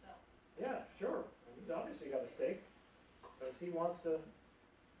Smith himself? Yeah, sure. And he's obviously got a stake, because he wants to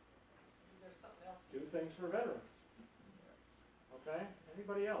There's something else. do things for veterans. Okay?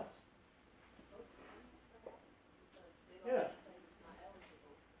 Anybody else? Yeah.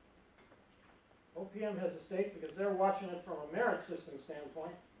 OPM has a stake because they're watching it from a merit system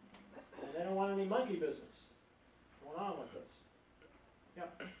standpoint, and they don't want any monkey business going on with this. Yeah.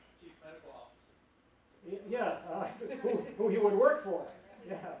 Chief Medical Officer. Yeah, who he would work for.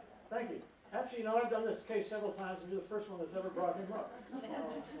 Yeah, thank you. Actually, you know, I've done this case several times, and you're the first one that's ever brought him up,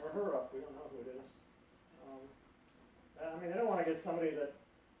 or her up. We don't know who it is. I mean, I don't want to get somebody that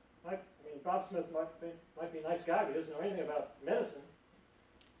Bob Smith might be a nice guy, but he doesn't know anything about medicine.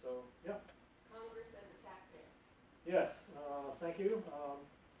 So, yeah. Congress and the taxpayer. Yes, thank you.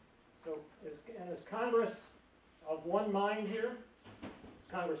 Is Congress of one mind here?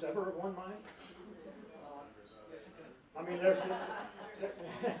 Is Congress ever of one mind? I mean, there's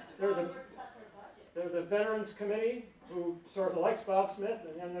the Veterans Committee, who sort of likes Bob Smith,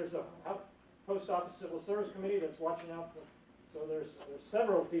 and then there's a Post Office Civil Service Committee that's watching out for. So there's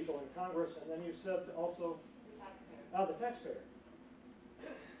several people in Congress, and then you said also the taxpayer.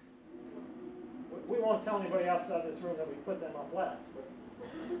 We won't tell anybody outside this room that we put them up last, but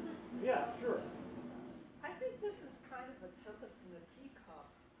yeah, sure. I think this is kind of a tempest in a teacup,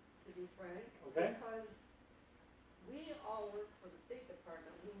 to be frank. Okay. Because we all work for the State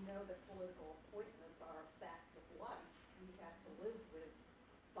Department. We know that political appointments are a fact of life. We have to live with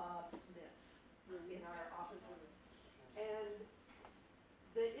Bob Smiths in our offices. And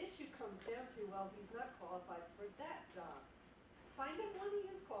the issue comes down to, well, he's not qualified for that job. Find him one he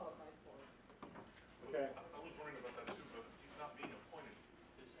is qualified for. Okay. I was wondering about that too, but he's not being appointed.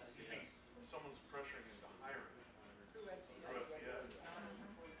 Someone's pressuring him to hire him. Through SCS.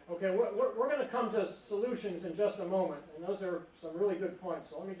 Okay, we're going to come to solutions in just a moment, and those are some really good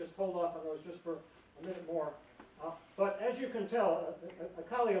points. So let me just hold off on those just for a minute more. But as you can tell, a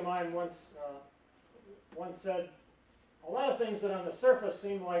colleague of mine once said, a lot of things that on the surface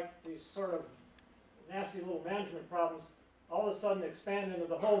seem like these sort of nasty little management problems all of a sudden expand into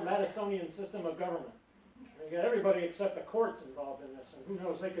the whole Madisonian system of government. And you got everybody except the courts involved in this, and who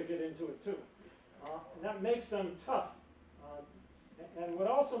knows, they could get into it too. And that makes them tough. And what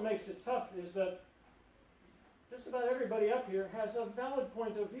also makes it tough is that just about everybody up here has a valid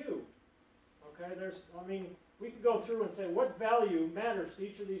point of view. Okay, we could go through and say what value matters to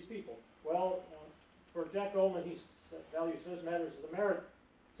each of these people. Well, for Jack Goldman, value says matters to the merit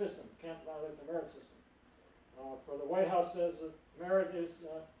system. Can't violate the merit system. For the White House says that merit is,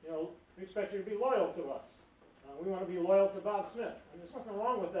 we expect you to be loyal to us. We want to be loyal to Bob Smith. And there's nothing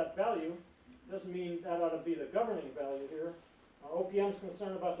wrong with that value. It doesn't mean that ought to be the governing value here. OPM's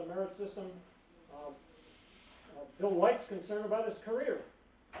concerned about the merit system. Bill White's concerned about his career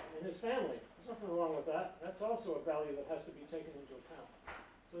and his family. There's nothing wrong with that. That's also a value that has to be taken into account.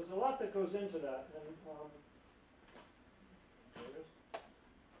 So there's a lot that goes into that. And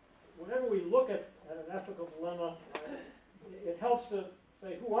whenever we look at an ethical dilemma, it helps to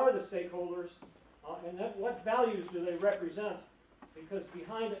say who are the stakeholders and what values do they represent, because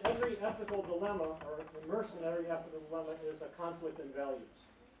behind every ethical dilemma, or immersed in every ethical dilemma, is a conflict in values.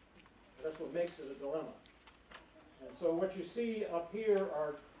 That's what makes it a dilemma. And so what you see up here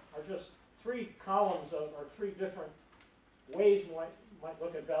are just three columns or three different ways you might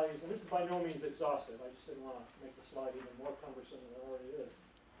look at values, and this is by no means exhaustive. I just didn't want to make the slide even more cumbersome than it already is.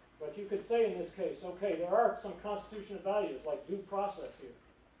 But you could say in this case, okay, there are some constitutional values like due process here,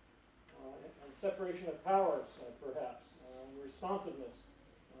 and separation of powers, perhaps, responsiveness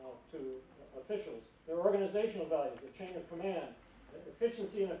to officials. There are organizational values, the chain of command,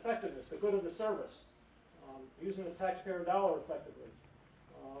 efficiency and effectiveness, the good of the service, using the taxpayer dollar effectively.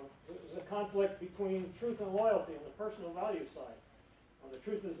 There's a conflict between truth and loyalty on the personal value side. The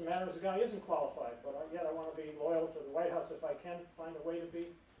truth is the matter is the guy isn't qualified, but yet I want to be loyal to the White House if I can find a way to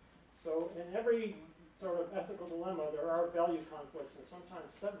be. So in every sort of ethical dilemma, there are value conflicts, and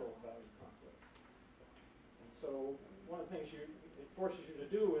sometimes several value conflicts. And so one of the things it forces you to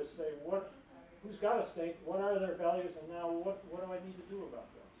do is say, who's got a stake, what are their values, and now what do I need to do about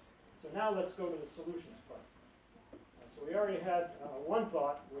those? So now let's go to the solutions part. So So we already had one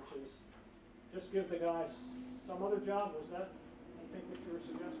thought, which is just give the guy some other job. Was that, I think, what you were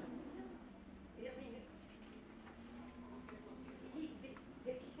suggesting? I mean,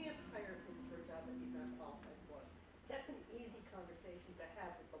 they can't hire him for a job that he's not qualified for. That's an easy conversation to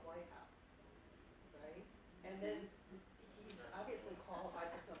have with the White House, right? And then he's obviously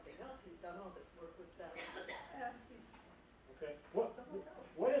qualified for something else. He's done all this work with them. Okay.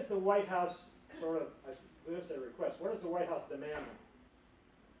 What is the White House sort of, I was going to say request, what is the White House demanding?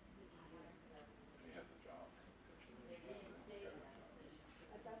 He has a job.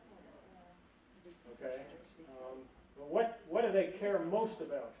 Okay. But what do they care most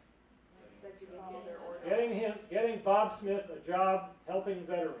about? That you follow their orders. Getting Bob Smith a job helping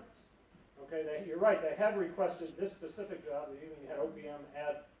veterans. Okay, you're right, they have requested this specific job. They even had OPM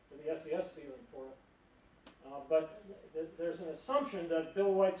add to the SES ceiling for it. But there's an assumption that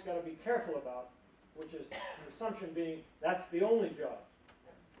Bill White's got to be careful about, which is the assumption being that's the only job.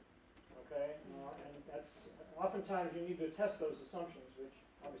 Okay, and that's oftentimes you need to test those assumptions, which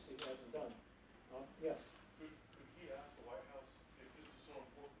obviously he hasn't done. Yes. Could he ask the White House, if this is so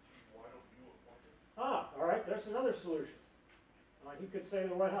important to you, why don't you appoint him? All right, there's another solution. He could say to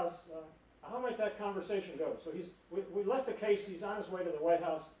the White House, how might that conversation go? So we left the case, he's on his way to the White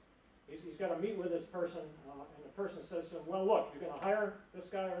House. He's got to meet with this person, and the person says to him, well, look, you're going to hire this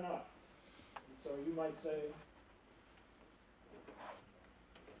guy or not? And so you might say,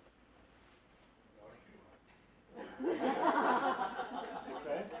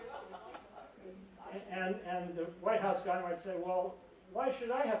 okay. And the White House guy might say, well, why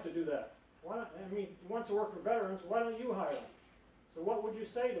should I have to do that? I mean, he wants to work for veterans, why don't you hire him? So what would you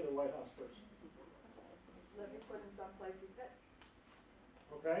say to the White House person? Let me put him someplace he fits.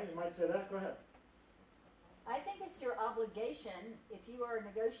 Okay, you might say that. Go ahead. I think it's your obligation, if you are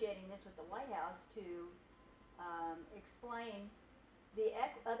negotiating this with the White House, to explain the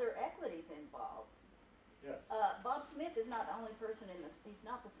other equities involved. Yes. Bob Smith is not the only person in this, he's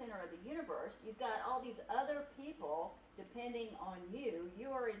not the center of the universe. You've got all these other people depending on you.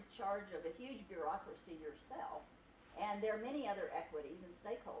 You are in charge of a huge bureaucracy yourself, and there are many other equities and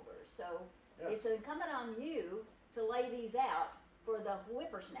stakeholders. So yes. It's incumbent on you to lay these out for the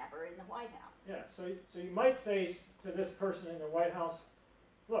whippersnapper in the White House. Yeah, so you might say to this person in the White House,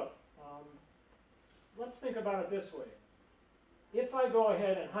 look, let's think about it this way. If I go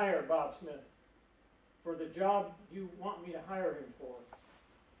ahead and hire Bob Smith for the job you want me to hire him for,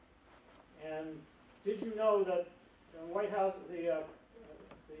 and did you know that the White House, the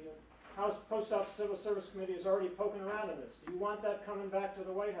House Post Office Civil Service Committee is already poking around in this? Do you want that coming back to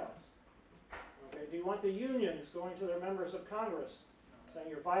the White House? Okay, do you want the unions going to their members of Congress saying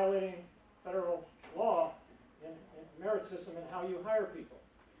you're violating federal law in merit system and how you hire people?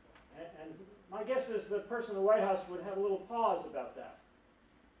 And my guess is the person in the White House would have a little pause about that.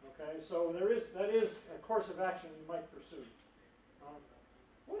 Okay, so that is a course of action you might pursue.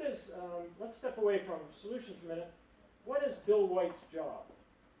 Let's step away from solutions for a minute. What is Bill White's job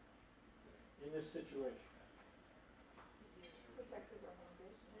in this situation? Protect his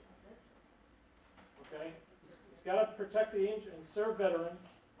organization. Okay, he's got to protect the and serve veterans.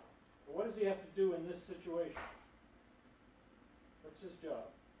 But what does he have to do in this situation? What's his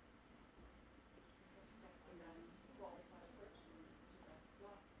job?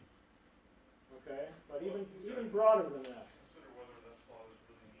 Okay, but even broader than that. Consider whether that slot is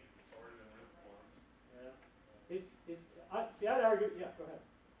really needed. It's already been written once. Yeah. I'd argue, yeah, go ahead.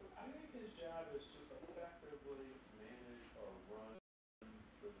 I think his job is to effectively manage or run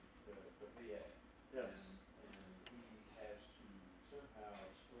the VA. Yes. And he has to somehow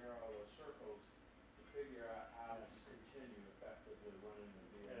square all those circles to figure out how to continue effectively running the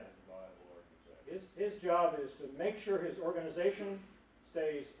VA as a viable organization. His job is to make sure his organization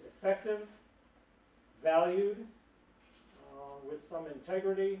stays effective, valued, with some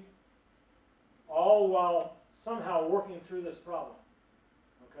integrity, all while somehow working through this problem.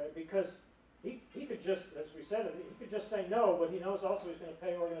 Okay, because he could just, as we said, he could just say no, but he knows also he's going to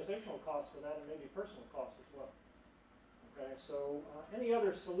pay organizational costs for that and maybe personal costs as well. Okay, so any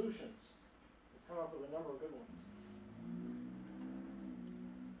other solutions? We've come up with a number of good ones.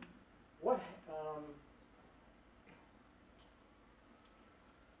 What?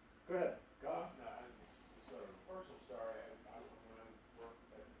 Go ahead. So, personal story, when I worked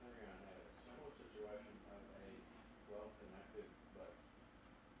at the Pentagon, I had a similar situation of a well-connected but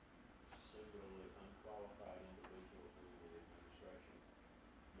singularly unqualified individual who the administration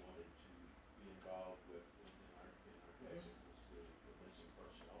wanted to be involved with, in our case it was the missing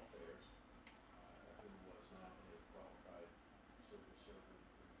personnel affairs, who was not a qualified civil servant.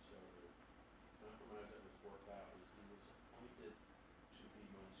 And so the compromise that was worked out was he was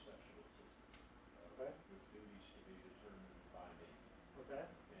Okay.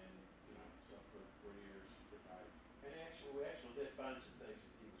 And, you know, so for 4 years, and actually, we actually did find some things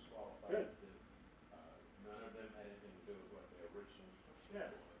that he was qualified Good. to do. None of them had anything to do with what they originally posted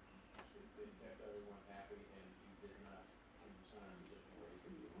Yeah. for. So it kept everyone happy, and he did not consign a position where he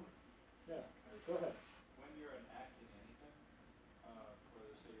could be on. Yeah, go ahead. When you're enacting anything,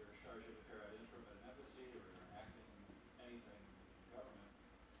 whether say you're a charge d'affaires ad interim at an embassy or you're enacting anything in government,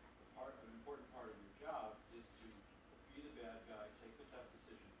 an important part of your job is to be the bad guy, take the tough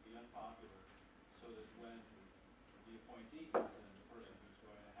decision, be unpopular, so that when the appointee comes in, the person who's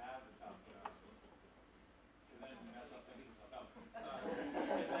going to have the top job can then mess up things himself.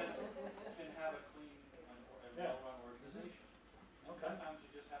 Can have a clean and well-run organization. And Okay. sometimes you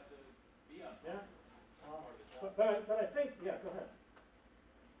just have to be unpopular. Yeah. But I think, yeah, go ahead.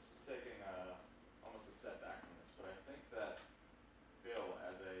 This is taking almost a step back from this, but I think that Bill,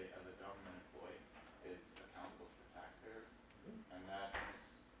 as a government employee, is accountable to the taxpayers, and that in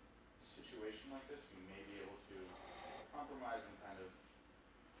a situation like this, you may be able to compromise and kind of,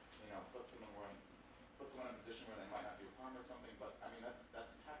 you know, put someone in a position where they might not do harm or something. But I mean, that's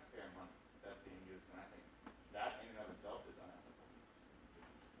taxpayer money that's being used, and I think that in and of itself is unethical.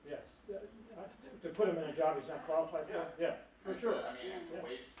 Yes. To put him in a job he's not qualified for? Yeah, for sure. I mean, and to Yeah.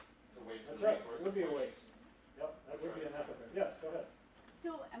 waste That's the right. resources. It would be a waste. Yep, that would be unethical. Yes, go ahead.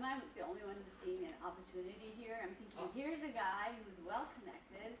 So am I the only one who's seeing an opportunity here? I'm thinking, here's a guy who's well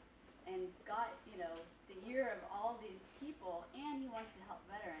connected and got, you know, the ear of all these people, and he wants to help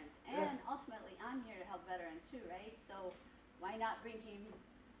veterans. And ultimately, I'm here to help veterans too, right? So why not bring him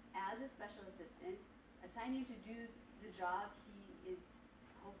as a special assistant, assign him to do the job he is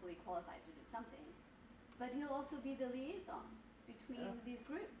hopefully qualified to do something, but he'll also be the liaison between these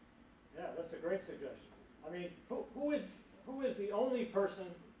groups. Yeah, that's a great suggestion. I mean, who is the only person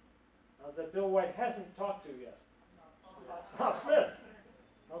that Bill White hasn't talked to yet? Bob Smith.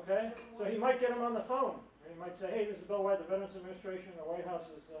 Okay, so he might get him on the phone. And he might say, hey, this is Bill White, the Veterans Administration. The White House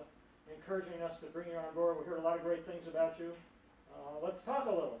is encouraging us to bring you on board. We heard a lot of great things about you. Let's talk a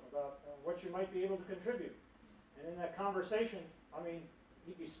little about what you might be able to contribute. And in that conversation, I mean,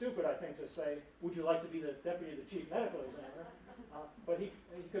 he'd be stupid, I think, to say, would you like to be the deputy to the chief medical examiner? But he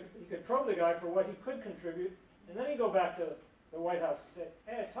could probe the guy for what he could contribute, and then he'd go back to the White House and say,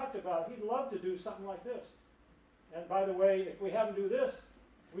 hey, I talked about, he'd love to do something like this. And by the way, if we have him do this,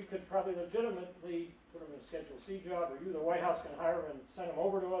 we could probably legitimately put him in a Schedule C job, or you, the White House, can hire him and send him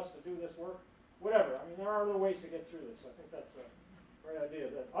over to us to do this work. Whatever. I mean, there are other ways to get through this. I think that's a great idea.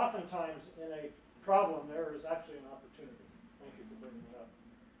 That oftentimes in a problem, there is actually an opportunity. Thank you for bringing that up.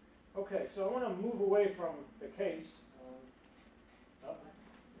 Okay, so I want to move away from the case.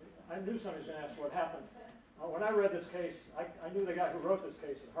 I knew somebody was going to ask what happened. When I read this case, I knew the guy who wrote this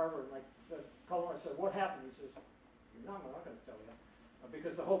case at Harvard, and I called him and I said, what happened? He says, no, I'm not going to tell you.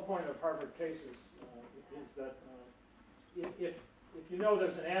 Because the whole point of Harvard cases is that if you know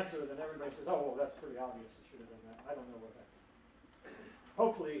there's an answer, then everybody says, oh, well, that's pretty obvious. He should have done that. I don't know what happened.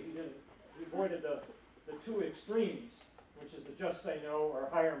 Hopefully, he didn't. He avoided the two extremes, which is to just say no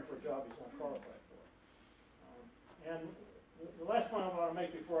or hire him for a job he's not qualified for. And the last point I want to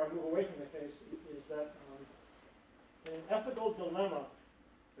make before I move away from the case is that in an ethical dilemma,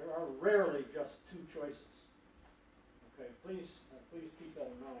 there are rarely just two choices. Okay, please keep that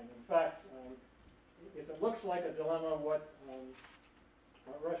in mind. In fact, if it looks like a dilemma, what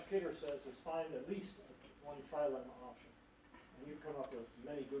Rush Kidder says is find at least one trilemma option. And you've come up with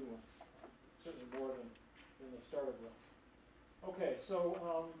many good ones, certainly more than they started with. Okay, so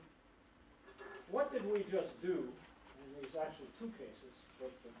what did we just do in these actually two cases,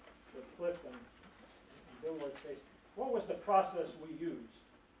 with Cliff and Bill White's case? What was the process we used?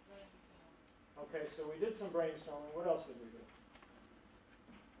 Okay, so we did some brainstorming. What else did we do?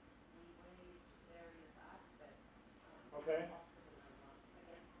 We weighed various aspects. Okay.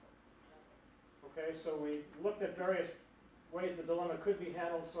 Okay, so we looked at various ways the dilemma could be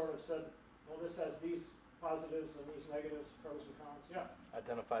handled, sort of said, well, this has these positives and these negatives, pros and cons. Yeah.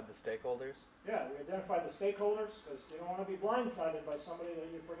 Identified the stakeholders? Yeah, we identified the stakeholders because you don't want to be blindsided by somebody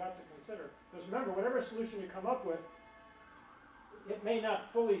that you forgot to consider. Because remember, whatever solution you come up with, it may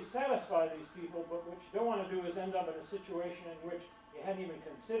not fully satisfy these people, but what you don't want to do is end up in a situation in which you hadn't even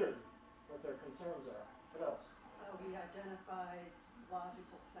considered what their concerns are. What else? We identified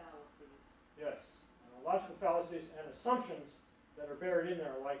logical fallacies. Yes, logical fallacies and assumptions that are buried in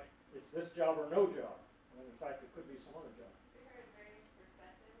there, like it's this job or no job, when in fact it could be some other job. We heard various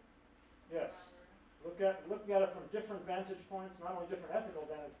perspectives. Yes, look at it from different vantage points, not only different ethical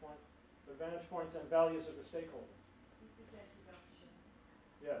vantage points, but vantage points and values of the stakeholders. We presented options.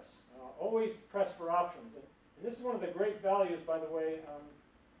 Yes, always press for options. And And this is one of the great values, by the way.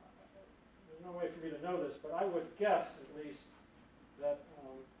 There's no way for me to know this, but I would guess, at least, that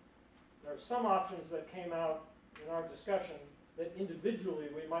there are some options that came out in our discussion that individually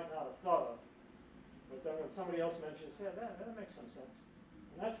we might not have thought of. But then when somebody else mentions, yeah, that makes some sense.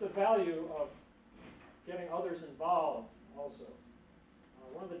 And that's the value of getting others involved also.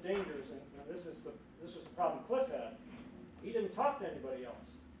 One of the dangers, and this was the problem Cliff had, he didn't talk to anybody else.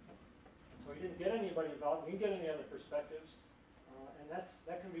 So he didn't get anybody involved, he didn't get any other perspectives, and that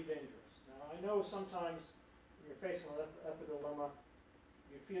can be dangerous. Now I know sometimes when you're facing an ethical dilemma,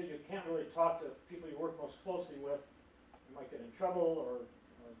 you feel you can't really talk to people you work most closely with. You might get in trouble, or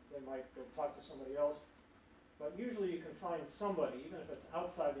they might go talk to somebody else. But usually you can find somebody, even if it's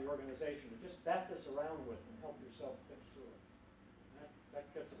outside the organization, to just bat this around with and help yourself think through it. And that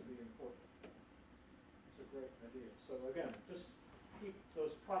gets to be important. It's a great idea. So again, just keep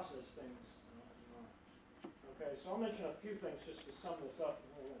those process things in mind. Okay, so I'll mention a few things just to sum this up, and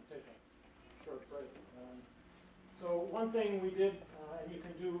then we're going to take a short break. So one thing we did, and you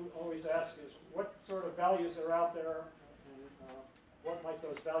can always ask, is what sort of values are out there, and what might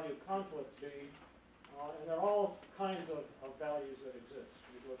those value conflicts be? And there are all kinds of values that exist.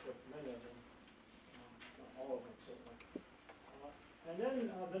 We've looked at many of them, not all of them certainly. And then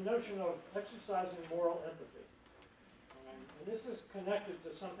the notion of exercising moral empathy. And this is connected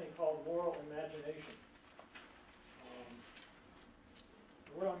to something called moral imagination.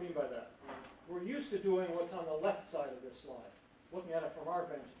 What do I mean by that? We're used to doing what's on the left side of this slide, looking at it from our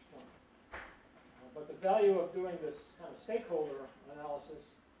vantage point. But the value of doing this kind of stakeholder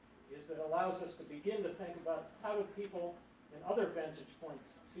analysis is that it allows us to begin to think about how do people in other vantage points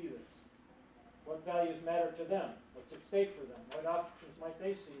see this? What values matter to them? What's at stake for them? What options might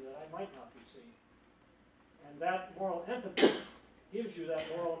they see that I might not be seeing? And that moral empathy gives you that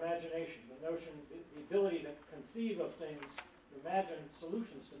moral imagination, the notion, the ability to conceive of things, to imagine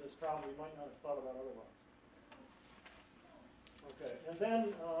solutions to this problem you might not have thought about otherwise. Okay, and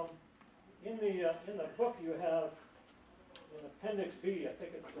then in the book you have in Appendix B, I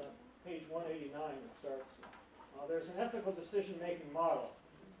think it's page 189 it starts, there's an ethical decision-making model,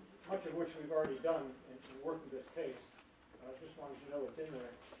 much of which we've already done in working this case. I just wanted you to know it's in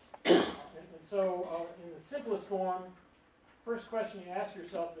there. And so in the simplest form, first question you ask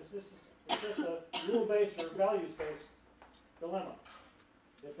yourself is this a rule-based or values-based dilemma?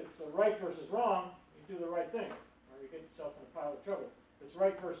 If it's a right versus wrong, you do the right thing, or you get yourself in a pile of trouble. If it's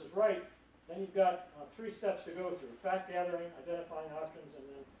right versus right, then you've got 3 steps to go through: fact gathering, identifying options, and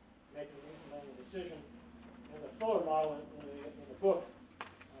then making an implementing decision. And the Fuller model in the book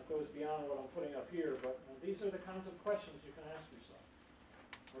goes beyond what I'm putting up here, but these are the kinds of questions you can ask yourself.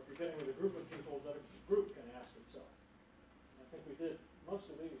 Or if you're getting with a group of people, that a group can ask itself. And I think we did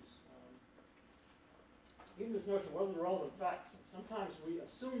most of these. Even this notion, what are the relevant facts? Sometimes we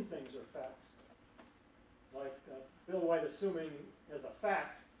assume things are facts. Like Bill White assuming as a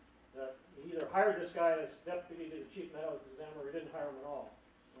fact that he either hired this guy as deputy to the chief medical examiner or he didn't hire him at all.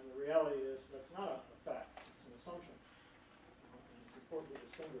 When the reality is that's not a fact, it's an assumption. And it's important to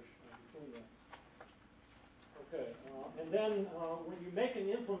distinguish between them. Okay, and then when you make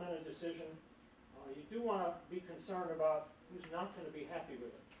and implement a decision, you do want to be concerned about who's not going to be happy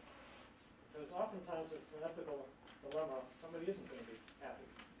with it. Because oftentimes it's an ethical dilemma, somebody isn't going to be happy.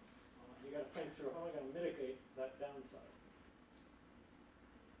 You got to think through how am I going to mitigate that downside.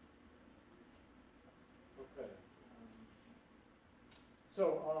 Okay.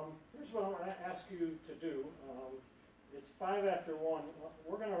 So here's what I want to ask you to do. It's 5 after 1.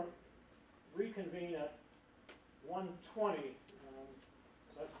 We're going to reconvene at 1:20. So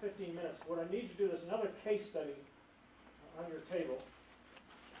that's 15 minutes. What I need you to do, there's another case study on your table.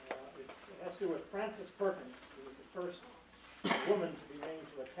 It has to do with Frances Perkins, who was the first woman to be named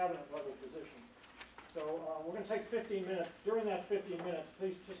to a cabinet-level position. So we're going to take 15 minutes. During that 15 minutes,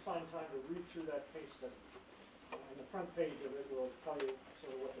 please just find time to read through that case study. And the front page of it will tell you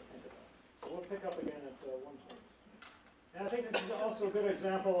sort of what to think about. So we'll pick up again at 1:20. And I think this is also a good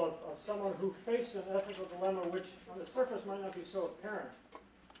example of someone who faced an ethical dilemma which on the surface might not be so apparent.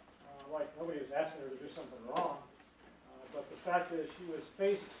 Like nobody was asking her to do something wrong. But the fact is she was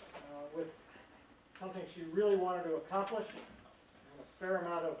faced with something she really wanted to accomplish and a fair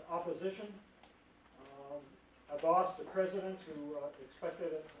amount of opposition. A boss, the president, who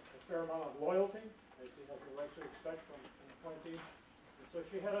expected a fair amount of loyalty, as he has the right to expect from an appointee. And so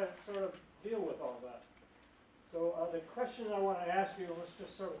she had to sort of deal with all that. So the question I want to ask you, and let's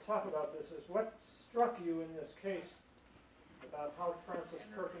just sort of talk about this, is what struck you in this case about how Frances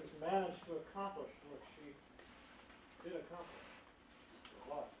Perkins managed to accomplish what she did accomplish?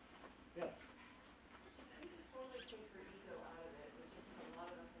 A lot. Yes? I just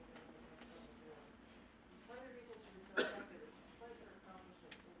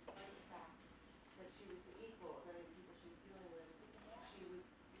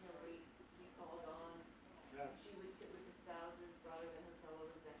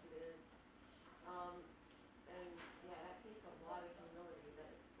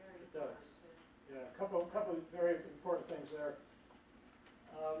Yeah, a couple of very important things there.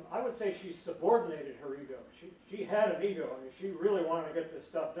 I would say she subordinated her ego. She had an ego. I mean, she really wanted to get this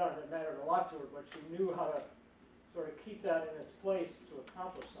stuff done. It mattered a lot to her, but she knew how to sort of keep that in its place to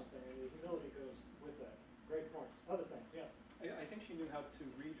accomplish something, and the humility goes with that. Great points. Other things, yeah. I think she knew how to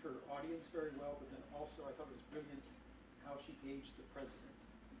read her audience very well, but then also I thought it was brilliant how she gauged the president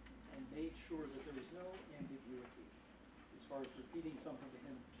and made sure that there was no ambiguity as far as repeating something to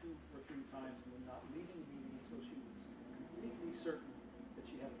him 2 or 3 times and then not leaving the meeting until she was completely certain that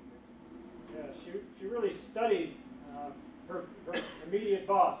she had a commitment. Yeah, she really studied her immediate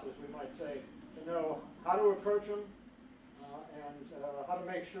boss, as we might say, to know how to approach him and how to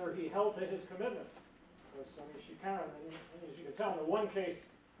make sure he held to his commitments. Because, I mean, she kind of, and as you can tell, in the one case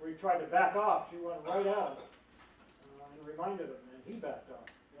where he tried to back off, she went right at him and reminded him, and he backed off.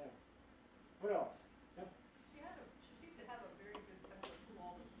 Yeah. What else? Yeah. She seemed to have a very good sense of who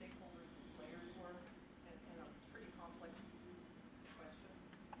all the stakeholders and players were in a pretty complex question.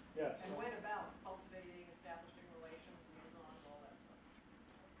 Yes. And went about cultivating, establishing relations, liaisons, all that stuff.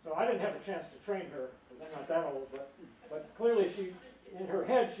 So I didn't have a chance to train her, because I'm not that old, but clearly she, in her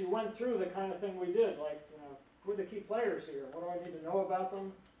head, she went through the kind of thing we did, like, you know, who are the key players here? What do I need to know about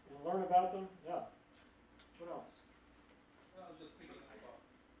them and learn about them? Yeah. What else? Well, I was just thinking about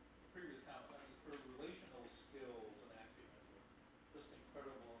previous council, I mean, her relational skills and acumen were just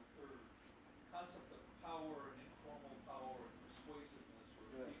incredible, and her concept of power and informal power and persuasiveness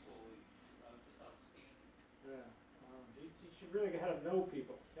were equally just outstanding. Yeah. She really had to know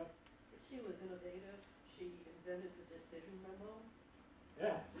people. Yep. She was innovative. She invented the decision memo.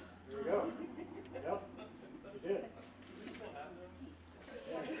 Yeah, there you go. Yep, you did.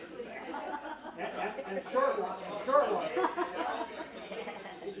 Yeah. And short one.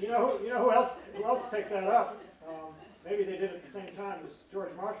 You know who else picked that up? Maybe they did at the same time as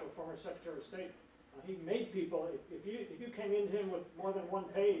George Marshall, former Secretary of State. He made people. If you came into him with more than 1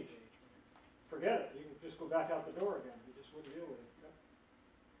 page, forget it. You can just go back out the door again. You just wouldn't deal with it. Yep.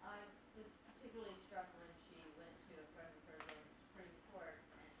 I was particularly struck when she went to a friend of hers on the Supreme Court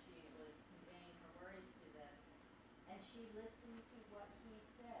and she was conveying her worries to them, and she listened to what he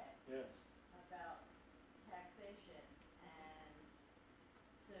said about taxation, and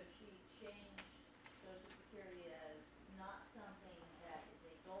so she changed Social Security as not something that is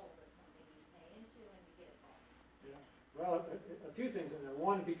a goal, but something you pay into and you get it back. Yeah. Well, a few things in there.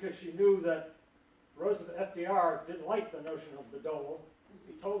 One, because she knew that FDR didn't like the notion of the dole.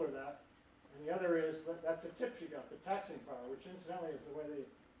 He told her that. And the other is that's a tip she got, the taxing power, which incidentally is the way the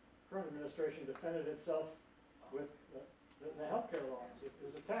current administration defended itself with the health care laws. It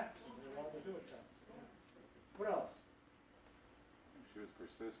was a tax, and they wanted to do a tax. Yeah. What else? She was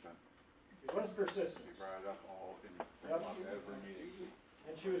persistent. She was persistent. She brought it up all in every meeting.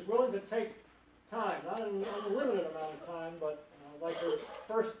 And she was willing to take time, not an unlimited amount of time, but like her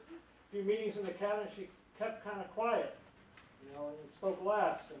first few meetings in the cabinet, she kept kind of quiet, and spoke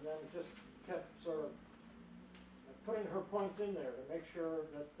last, and then just kept sort of putting her points in there to make sure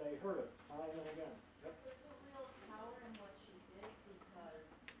that they heard it time and again. Yep. There's a real power in what she did, because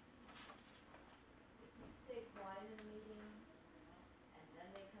if you stay quiet in a meeting and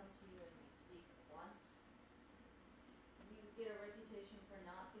then they come to you and you speak once, you get a reputation for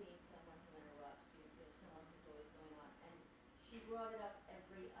not being someone who interrupts. You're someone who's always going on. And she brought it up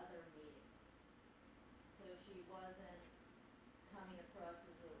every other meeting. So she wasn't coming across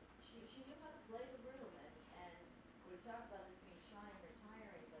as she knew how to play the room, and we talk about this being shy and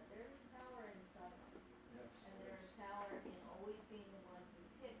retiring, but there is power in silence. Yes. And there is power in always being the one who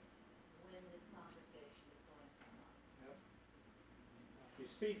picks when this conversation is going to come up. Yep.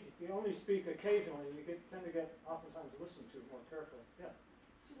 If you only speak occasionally, you tend to get oftentimes listened to more carefully. Yes.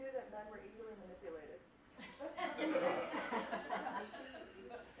 She knew that men were easily manipulated.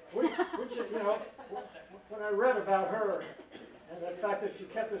 Which when I read about her and the fact that she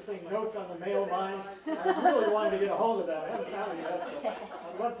kept this thing, Notes on the Male Mind, I really wanted to get a hold of that. I haven't found it yet, but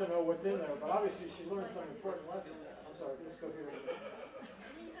I'd love to know what's in there. But obviously she learned some important lessons. I'm sorry, let's go here.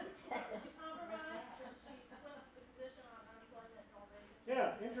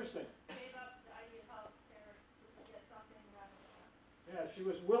 Yeah, interesting. Yeah, she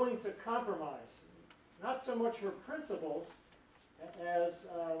was willing to compromise. Not so much her principles as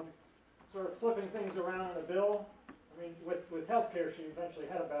sort of flipping things around in a bill. I mean, with health care, she eventually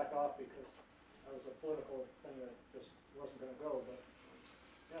had to back off because that was a political thing that just wasn't going to go. But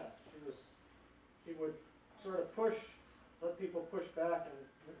yeah, she would sort of let people push back and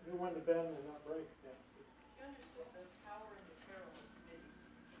knew when to bend and not break. Yeah. She understood the power and the peril of committees.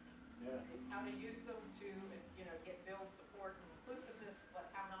 Yeah. How to use them to, get build support and inclusiveness, but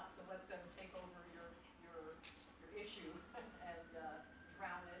how not to let them take over issue and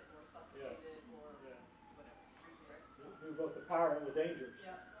drown it or suffocate it or whatever, trigger it. Knew both the power and the dangers.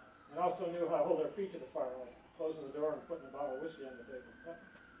 Yeah. And also knew how to hold their feet to the fire, like closing the door and putting a bottle of whiskey on the table.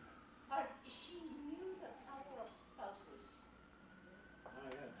 She knew the power of spouses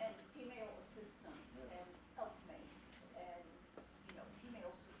and female assistants and helpmates and, you know,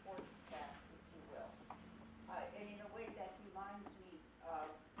 female support staff, if you will. And in a way that reminds me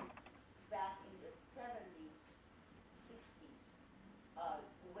of back in the 70s, 60s,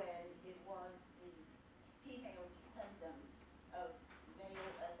 when it was the female dependence of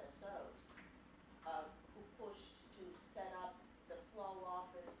male FSOs who pushed to set up the flow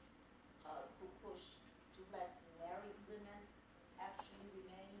office, who pushed to let married women actually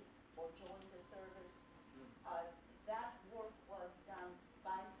remain or join the service. That work was done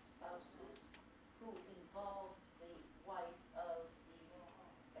by spouses who involved the wife of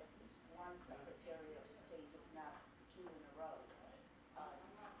at least one Secretary of State, if not two in a row.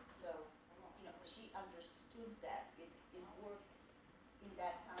 So, you know, she understood that. It worked in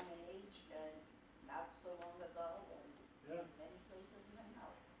that time and age and not so long ago and in many places even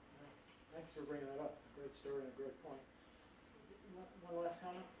now. Thanks for bringing that up. Great story and a great point. One last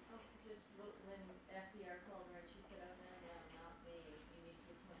comment? Just when FDR called her and she said, oh, no, not me, you need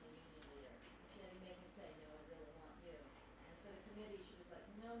to become the union leader. She had to make him say, no, I really want you. And for the committee, she was like,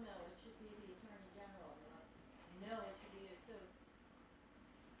 no, it should be the Attorney General. No, it should be you. So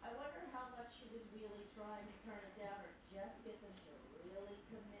I wonder how much she was really trying to turn it down or just get them to really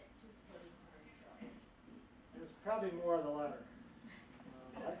commit to putting her in charge. It was probably more of the latter,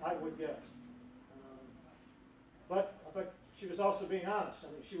 I would guess. But she was also being honest.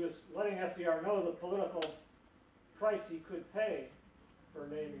 I mean, she was letting FDR know the political price he could pay for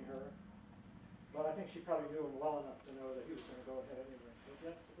naming her. But I think she probably knew him well enough to know that he was going to go ahead anyway. But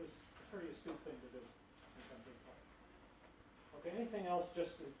yeah, it was a pretty astute thing to do. Okay, anything else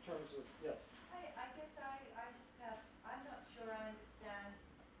just in terms of, yes? I guess I just have, I'm not sure I understand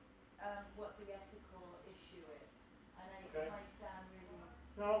what the ethical issue is. And it might sound really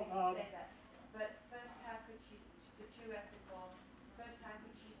silly to say that. But first, how could she, the true ethical, first, how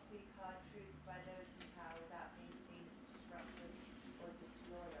could she speak hard truths by those in power without being seen as disruptive or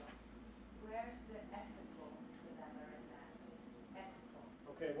disloyal? Where's the ethical dilemma in that? Ethical.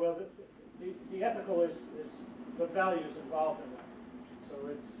 Okay, well, the ethical is the values involved in that. So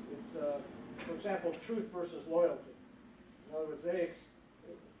it's for example, truth versus loyalty. In other words,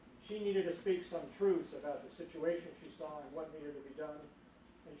 she needed to speak some truths about the situation she saw and what needed to be done.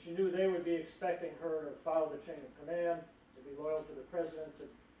 And she knew they would be expecting her to follow the chain of command, to be loyal to the president,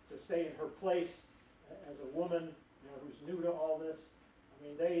 to stay in her place as a woman, you know, who's new to all this. I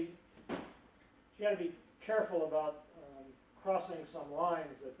mean, she had to be careful about crossing some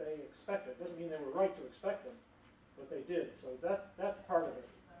lines that they expected. Doesn't mean they were right to expect them, but they did. So that's part of it.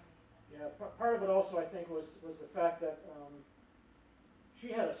 Yeah, part of it also, I think, was the fact that she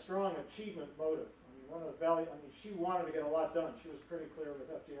had a strong achievement motive. I mean, one of the she wanted to get a lot done. She was pretty clear with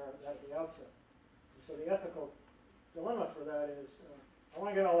FDR at the outset. And so the ethical dilemma for that is, I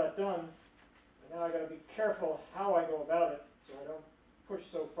want to get all that done, and now I got to be careful how I go about it, so I don't push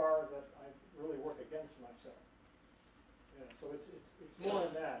so far that I really work against myself. Yeah, so it's more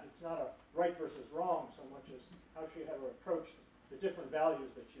than that. It's not a right versus wrong so much as how she had to approach the different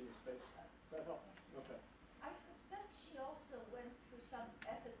values that she was faced with. Does that help? Okay. I suspect she also went through some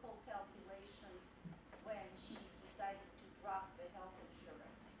ethical calculations when she decided to drop the health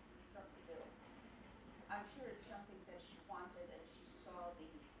insurance from the bill. I'm sure it's something that she wanted and she saw the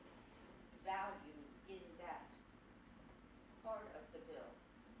value in that part of the bill.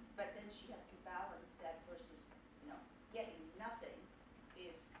 But then she had to balance that versus, you know, getting nothing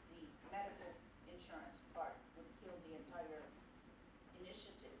if the medical insurance part would kill the entire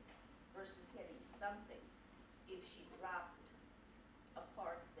initiative versus getting something if she dropped a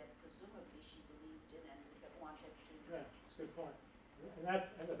part that presumably she believed in and would have wanted to. Yeah, that's a good point.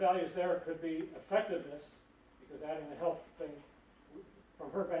 And the values there could be effectiveness, because adding the health thing, from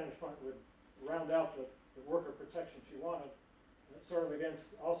her vantage point, would round out the worker protection she wanted. And it's sort of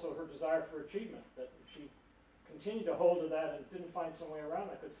against also her desire for achievement, that if she continued to hold to that and didn't find some way around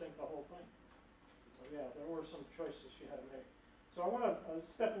it, could sink the whole thing. So yeah, there were some choices she had to make. So I want to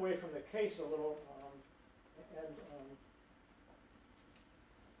step away from the case a little and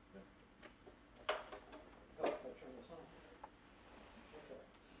I'll turn this on. Okay.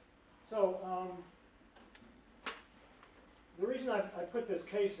 So the reason I put this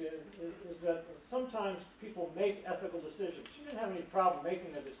case in is that sometimes people make ethical decisions. She didn't have any problem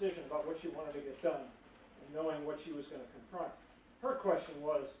making a decision about what she wanted to get done and knowing what she was going to confront. Her question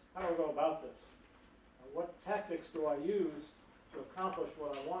was, how do I go about this? what tactics do I use to accomplish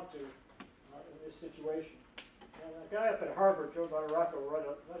what I want to in this situation? And a guy up at Harvard, Joe Baracco, wrote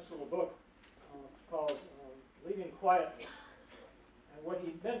a nice little book called Leading Quietly. And what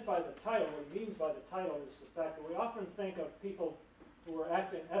he meant by the title, what he means by the title, is the fact that we often think of people who are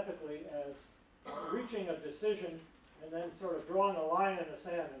acting ethically as reaching a decision and then sort of drawing a line in the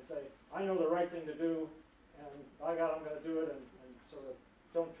sand and say, I know the right thing to do, and by God, I'm going to do it, and sort of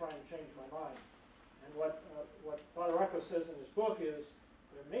don't try and change my mind. And what Baracco says in his book is,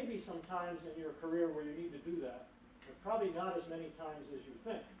 there may be some times in your career where you need to do that, but probably not as many times as you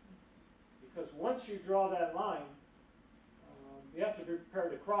think. Because once you draw that line, you have to be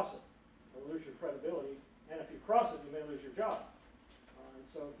prepared to cross it or lose your credibility. And if you cross it, you may lose your job. And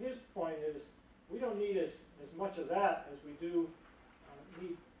so his point is, we don't need as much of that as we do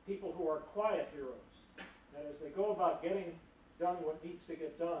need people who are quiet heroes. That is, they go about getting done what needs to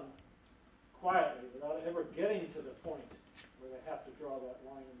get done quietly without ever getting to the point where they have to draw that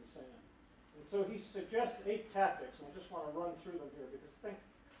line in the sand. And so he suggests 8 tactics, and I just want to run through them here because I think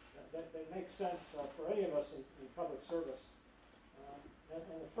that they make sense for any of us in public service.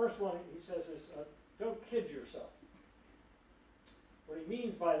 And the first one, he says, is don't kid yourself. What he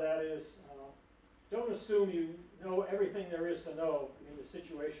means by that is don't assume you know everything there is to know in the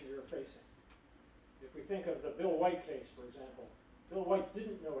situation you're facing. If we think of the Bill White case, for example, Bill White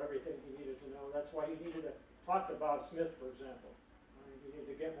didn't know everything he needed to know. That's why he needed to talk to Bob Smith, for example. He needed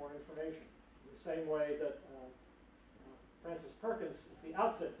to get more information. In the same way that Frances Perkins, at the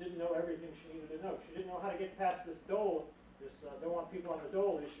outset, didn't know everything she needed to know. She didn't know how to get past this dole, don't want people on the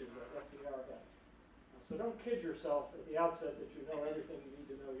dole issue that FDR had. So don't kid yourself at the outset that you know everything you need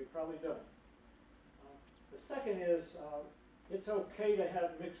to know. You probably don't. The second is it's okay to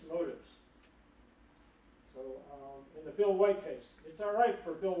have mixed motives. So in the Bill White case, it's all right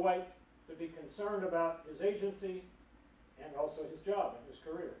for Bill White to be concerned about his agency and also his job and his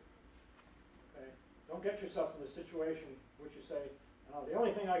career. Okay? Don't get yourself in the situation which you say, the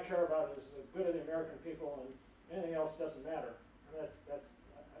only thing I care about is the good of the American people and anything else doesn't matter. And I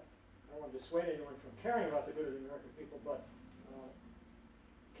don't want to dissuade anyone from caring about the good of the American people, but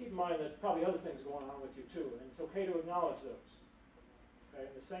keep in mind there's probably other things going on with you too, and it's okay to acknowledge those. Okay?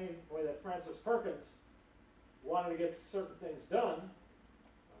 In the same way that Frances Perkins wanted to get certain things done,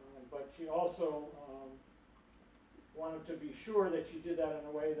 but she also wanted to be sure that she did that in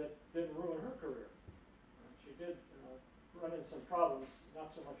a way that didn't ruin her career. She did run into some problems,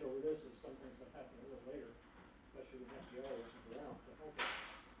 not so much over this as some things that happened a little later, especially when FDR wasn't around. But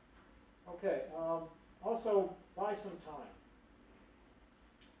okay. Also, buy some time.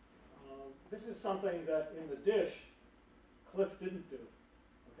 This is something that in the dish, Cliff didn't do.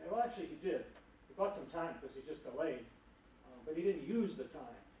 Okay, well actually he did. He bought some time because he just delayed, but he didn't use the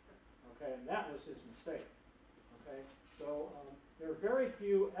time. Okay, and that was his mistake. Okay, so there are very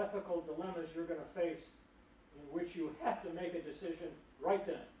few ethical dilemmas you're going to face in which you have to make a decision right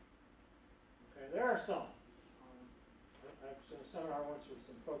then. Okay, there are some. I was in a seminar once with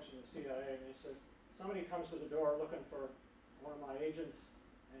some folks from the CIA, and they said, somebody comes to the door looking for one of my agents,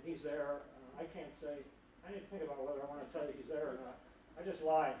 and he's there. I can't say, I need to think about whether I want to tell you he's there or not. I just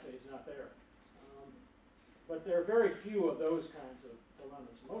lie and say he's not there. But there are very few of those kinds of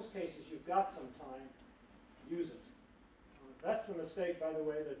dilemmas. In most cases, you've got some time, use it. That's the mistake, by the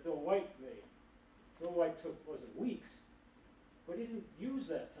way, that Bill White made. Bill White took, was it weeks, but he didn't use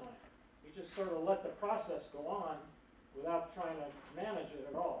that time. He just sort of let the process go on without trying to manage it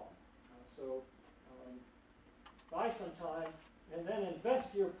at all. So buy some time, and then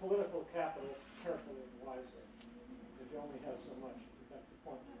invest your political capital carefully and wisely, because you only have so much. That's the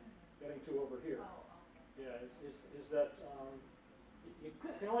point I'm getting to over here. Yeah, is that you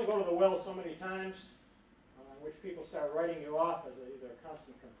can only go to the well so many times, in which people start writing you off as either a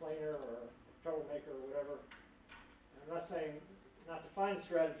constant complainer or a troublemaker or whatever. And I'm not saying not to find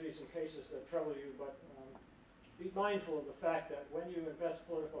strategies in cases that trouble you, but be mindful of the fact that when you invest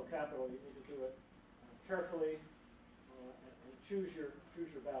political capital, you need to do it carefully and choose your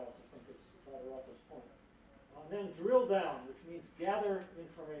battles, I think is Badaracco's point. And then drill down, which means gather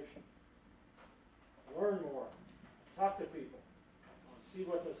information. Learn more. Talk to people. See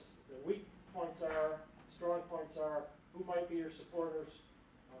what the weak points are, strong points are, who might be your supporters,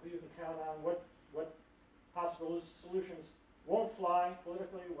 who you can count on, what possible solutions won't fly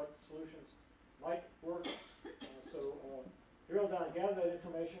politically, what solutions might work. So drill down, gather that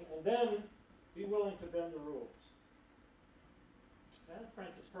information, and then be willing to bend the rules. And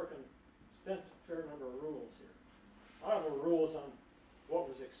Frances Perkins bent a fair number of rules here. A lot of them were rules on what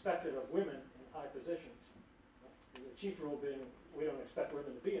was expected of women in high positions. The chief rule being, we don't expect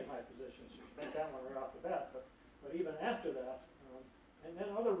women to be in high positions. You should make that one right off the bat, but even after that, and then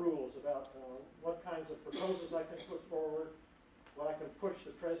other rules about what kinds of proposals I can put forward, what I can push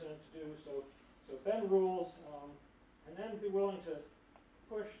the president to do. So bend rules, and then be willing to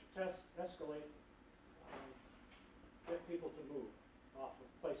push, test, escalate, get people to move off of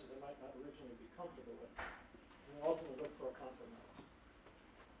places they might not originally be comfortable with, and ultimately look for a compromise.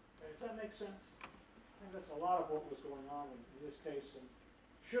 Okay, does that make sense? I think that's a lot of what was going on in this case, and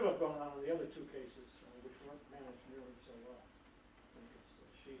should have gone on in the other two cases, which weren't managed nearly so well. I think it's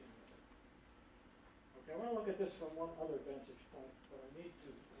she handled it. Okay, I want to look at this from one other vantage point, but I need to.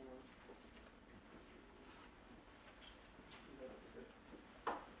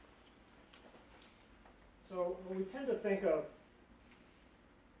 So we tend to think of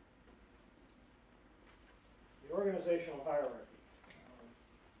the organizational hierarchy.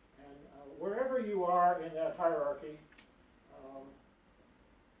 And wherever you are in that hierarchy,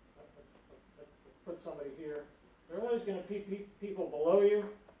 let's put somebody here, there are always going to be people below you,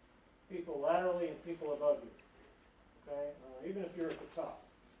 people laterally, and people above you. Okay, even if you're at the top.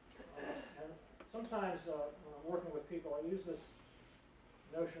 And sometimes when I'm working with people, I use this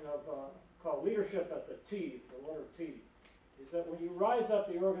notion of called leadership at the T, the letter T, is that when you rise up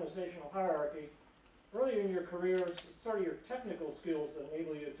the organizational hierarchy, earlier in your careers, it's sort of your technical skills that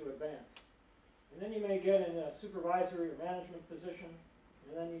enable you to advance. And then you may get in a supervisory or management position,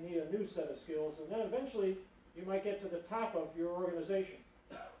 and then you need a new set of skills, and then eventually you might get to the top of your organization.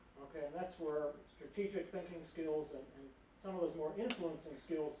 Okay, and that's where strategic thinking skills and some of those more influencing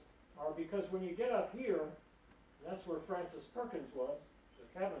skills are, because when you get up here, and that's where Frances Perkins was,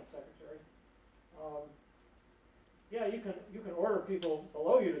 the cabinet secretary. Yeah, you can order people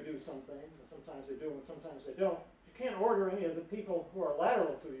below you to do some things, and sometimes they do and sometimes they don't. You can't order any of the people who are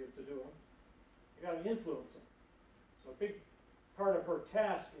lateral to you to do them. You got to influence them. So a big part of her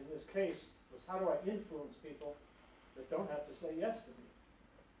task in this case was, how do I influence people that don't have to say yes to me?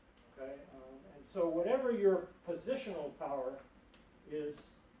 Okay, and so whatever your positional power is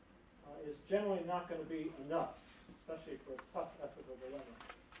generally not going to be enough, especially for a tough ethical dilemma.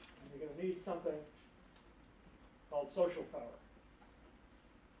 And you're going to need something called social power.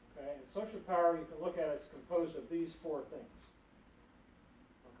 Okay, and social power, you can look at it, it's composed of these four things.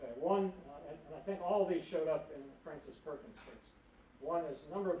 Okay, one, and I think all of these showed up in Frances Perkins' case. One, as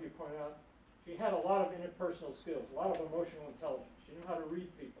a number of you pointed out, she had a lot of interpersonal skills, a lot of emotional intelligence. She knew how to read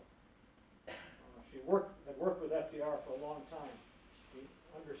people. She had worked with FDR for a long time. She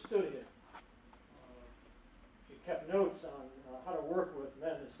understood him. She kept notes on how to work with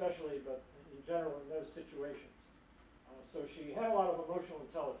men, especially, but in general in those situations. So she had a lot of emotional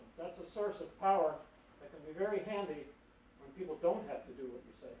intelligence. That's a source of power that can be very handy when people don't have to do what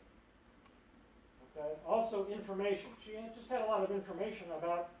you say. Okay. Also, information. She just had a lot of information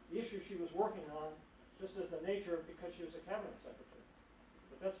about the issue she was working on, just as the nature, because she was a cabinet secretary.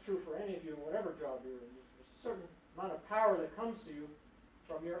 But that's true for any of you, whatever job you're in. There's a certain amount of power that comes to you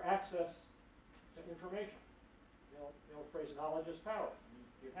from your access to information. The old phrase, knowledge is power.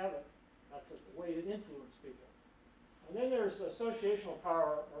 If you have it, that's a way to influence people. And then there's associational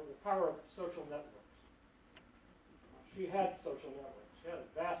power, or the power of social networks. She had social networks. She had a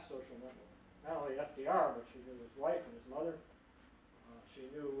vast social network. Not only FDR, but she knew his wife and his mother. She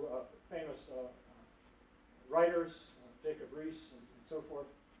knew famous writers, Jacob Riis and so forth.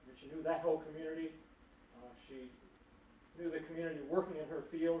 And she knew that whole community. She knew the community working in her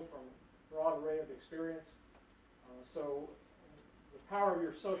field from a broad array of experience. So the power of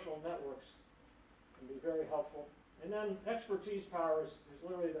your social networks can be very helpful. And then expertise power is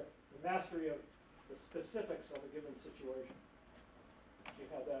literally the mastery of the specifics of a given situation. She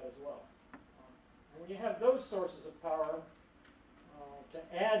had that as well. And when you have those sources of power to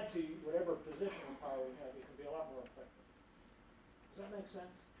add to whatever positional power you have, you can be a lot more effective. Does that make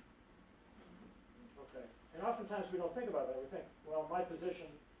sense? Okay. And oftentimes we don't think about that. We think, well, my position,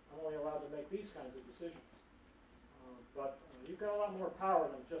 I'm only allowed to make these kinds of decisions. But you've got a lot more power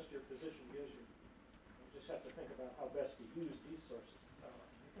than just your position gives you. You just have to think about how best to use these sources of power.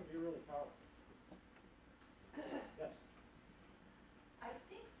 It can be really powerful. Yes? I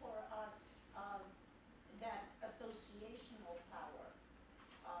think for us, that associational power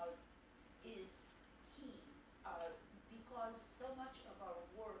is key, because so much of our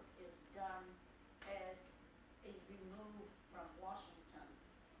work is done removed from Washington,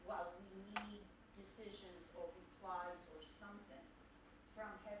 while we need decisions or replies or something from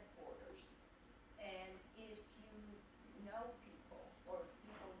headquarters. And if you know people, or if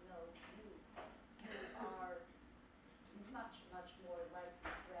people know you, you are much, much more likely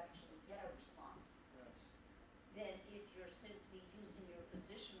to actually get a response than if you're simply using your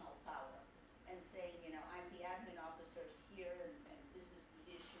positional power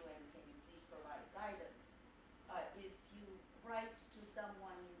write to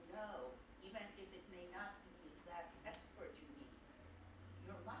someone you know, even if it may not be the exact expert you need,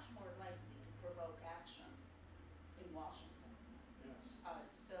 you're much more likely to provoke action in Washington. Yes.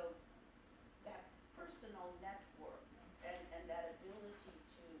 So that personal network and that ability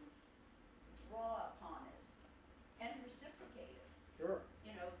to draw upon it and reciprocate it. Sure.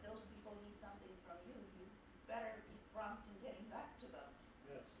 You know, if those people need something from you, you better be prompt in getting back to them.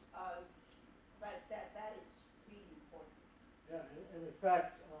 Yes. But that is really important. Yeah, and in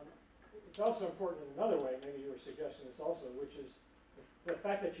fact, it's also important in another way, maybe you were suggesting this also, which is the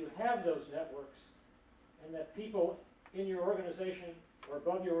fact that you have those networks and that people in your organization or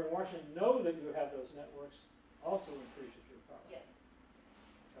above you or in Washington know that you have those networks also increases your power. Yes.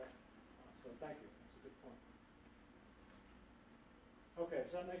 Okay. So thank you. That's a good point. Okay,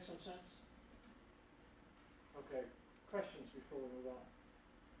 does that make some sense? Okay, questions before we move on?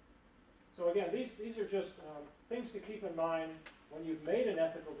 So again, these are just things to keep in mind when you've made an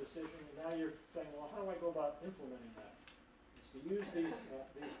ethical decision and now you're saying, well, how do I go about implementing that? It's to use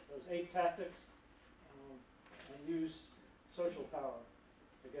those 8 tactics and use social power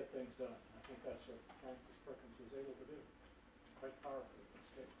to get things done. I think that's what Francis Perkins was able to do. Quite powerful in this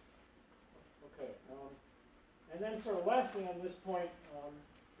case. Okay. And then sort of lastly on this point,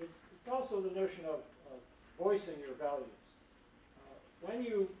 it's also the notion of voicing your values. When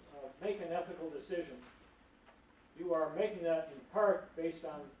you make an ethical decision, you are making that in part based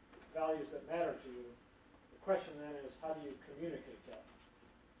on values that matter to you. The question then is, how do you communicate that?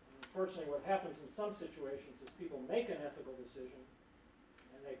 And unfortunately, what happens in some situations is people make an ethical decision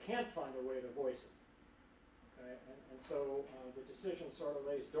and they can't find a way to voice it. Okay? And so the decision sort of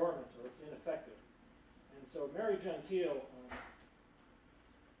lays dormant or it's ineffective. And so Mary Gentile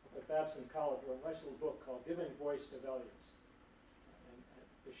at Babson College wrote a nice little book called Giving Voice to Values.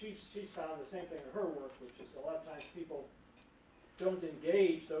 She's found the same thing in her work, which is a lot of times people don't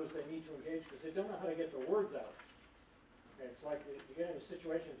engage those they need to engage because they don't know how to get the words out. Okay, it's like you get into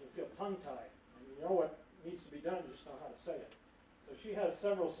situations you feel tongue-tied, and you know what needs to be done, you just don't know how to say it. So she has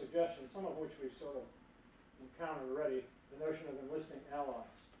several suggestions, some of which we've sort of encountered already. The notion of enlisting allies.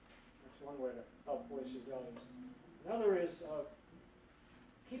 That's one way to help voice your values. Another is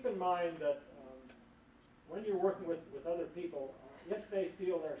keep in mind that when you're working with other people, if they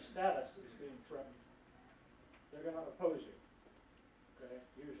feel their status is being threatened, they're going to oppose you, okay,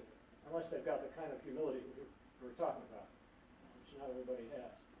 usually, unless they've got the kind of humility we're talking about, which not everybody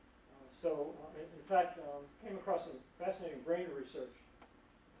has. In fact, came across some fascinating brain research.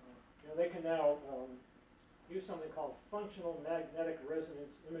 They can now use something called functional magnetic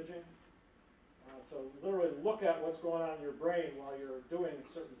resonance imaging to literally look at what's going on in your brain while you're doing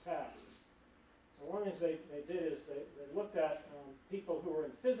certain tasks. So one of the things they did is they looked at people who were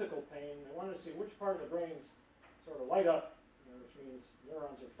in physical pain. They wanted to see which part of the brains sort of light up, which means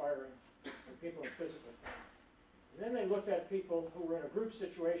neurons are firing, in people in physical pain. And then they looked at people who were in a group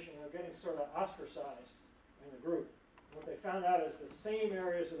situation and were getting sort of ostracized in the group. And what they found out is the same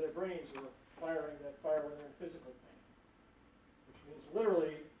areas of their brains were firing that fire when they're in physical pain, which means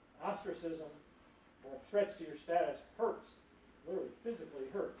literally ostracism or threats to your status hurts. Literally physically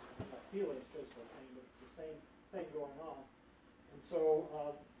hurts. I'm not feeling physical pain, but it's the same thing going on. And so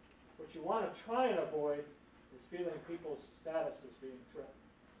what you want to try and avoid is feeling people's status as being threatened.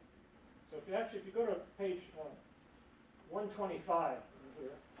 So if you go to page 125 in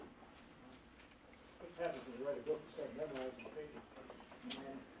here, what happens when you write a book and start memorizing pages?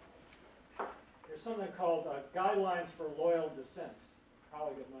 There's something called Guidelines for Loyal Dissent. A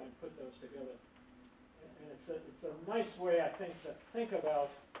colleague of mine put those together. And it's a nice way, I think, to think about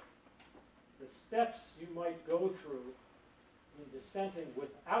the steps you might go through in dissenting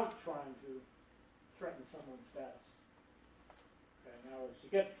without trying to threaten someone's status. Okay, now as you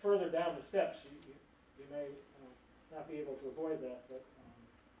get further down the steps, you may not be able to avoid that, but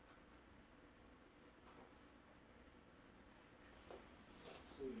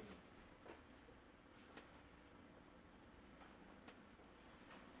let's see.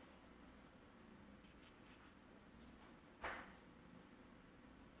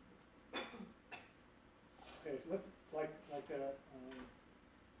 Okay, so look, it's like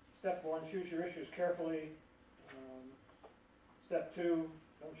step 1, choose your issues carefully. Step 2,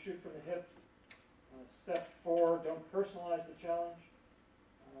 don't shoot from the hip. Step 4, don't personalize the challenge.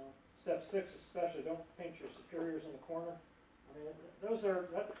 Step 6, especially, don't paint your superiors in the corner. I mean,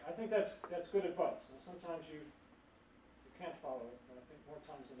 I think that's good advice. Now, sometimes you can't follow it, but I think more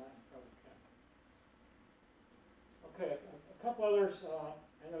times than not you probably can. Okay, a couple others,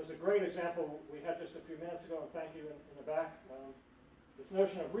 and there was a great example we had just a few minutes ago, and thank you in the back. This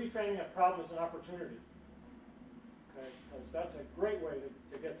notion of reframing a problem as an opportunity. Okay, because that's a great way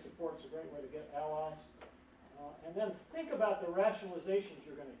to get support, it's a great way to get allies. And then think about the rationalizations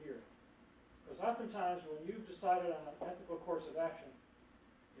you're going to hear. Because oftentimes when you've decided on an ethical course of action,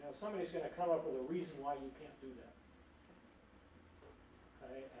 you know, somebody's going to come up with a reason why you can't do that.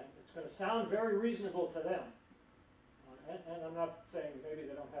 Okay, and it's going to sound very reasonable to them. And I'm not saying maybe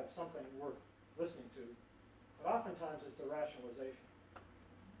they don't have something worth listening to, but oftentimes it's a rationalization.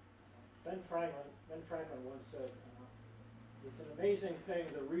 Ben Franklin once said, it's an amazing thing,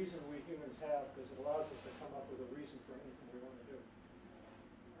 the reason we humans have, because it allows us to come up with a reason for anything we want to do.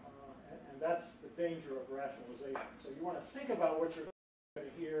 And that's the danger of rationalization. So you want to think about what you're going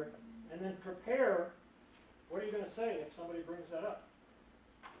to hear, and then prepare what are you going to say if somebody brings that up.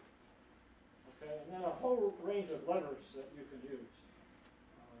 Okay, and then a whole range of levers that you can use.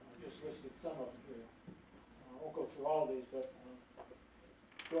 I just listed some of them here. I won't go through all these, but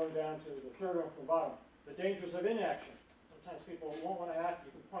going down to the third one from the bottom, the dangers of inaction. Sometimes people won't want to act.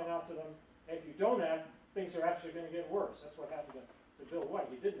 You can point out to them, hey, if you don't act, things are actually going to get worse. That's what happened to Bill White.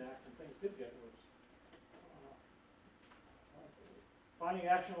 He didn't act, and things did get worse. Finding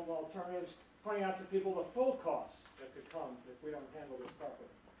actionable alternatives, pointing out to people the full costs that could come if we don't handle this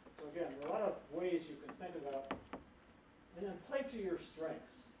properly. So again, there are a lot of ways you can think about, and then play to your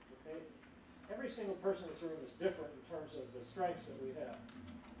strengths. Okay, every single person in this room is different in terms of the strengths that we have.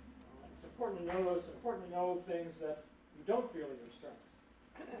 It's important to know those. It's important to know things that you don't feel are your strengths.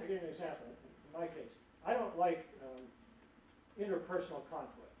 I'll give you an example. In my case, I don't like interpersonal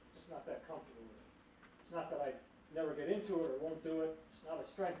conflict. I'm just not that comfortable with it. It's not that I never get into it or won't do it. It's not a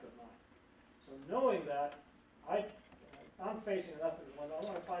strength of mine. So knowing that, I'm facing enough of one. I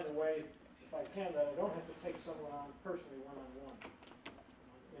want to find a way, if I can, that I don't have to take someone on personally one-on-one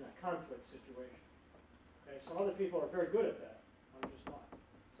in a conflict situation. Okay, some other people are very good at that. I'm just not.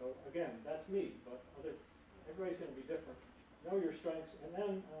 So again, that's me, but everybody's going to be different. Know your strengths, and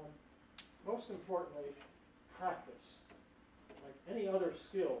then most importantly, practice. Like any other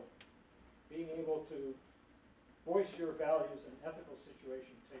skill, being able to voice your values in ethical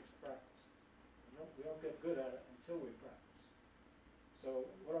situation takes practice. We don't get good at it until we practice. So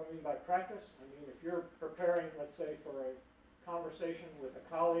what do I mean by practice? I mean, if you're preparing, let's say, for a conversation with a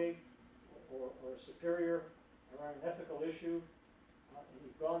colleague or a superior around an ethical issue, and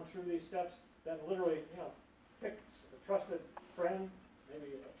you've gone through these steps, then literally, pick a trusted friend,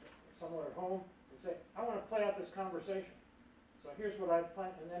 maybe someone at home, and say, I want to play out this conversation. So here's what I plan,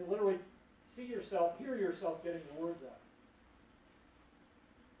 and then literally hear yourself getting the words out.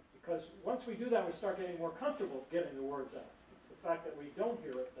 Because once we do that, we start getting more comfortable getting the words out. It's the fact that we don't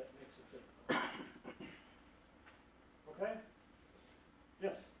hear it that makes it difficult. Okay?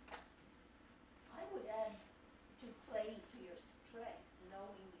 Yes? I would add to play to your strengths,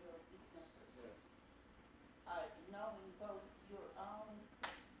 knowing your weaknesses. Yes. Knowing both your own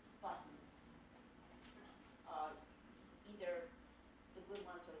buttons, either the good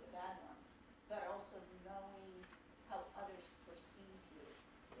ones or the bad ones, but also knowing how others perceive you.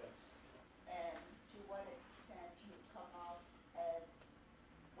 Yes. And to what extent you come off as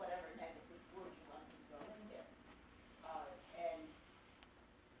whatever negative word you want to throw in there. And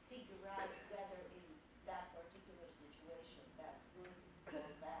figure out whether in that particular situation that's good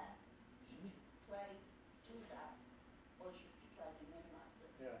or bad. Should you play to that, or should you try to minimize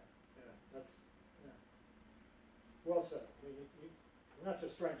it? Yeah. That's well said. I mean, you're not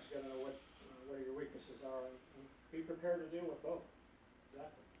just strengths, you got to know what your weaknesses are, and be prepared to deal with both.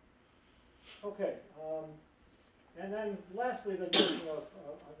 Exactly. Okay. And then lastly, the notion of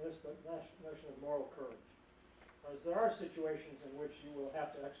notion of moral courage. Because there are situations in which you will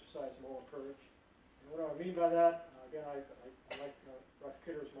have to exercise moral courage. And what do I mean by that? Again, I like Rush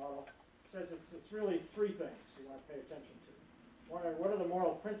Kidder's model. It says it's really three things you want to pay attention to. One are, what are the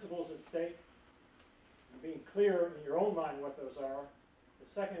moral principles at stake? And being clear in your own mind what those are. The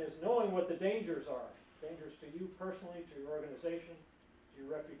second is knowing what the dangers are. Dangers to you personally, to your organization, to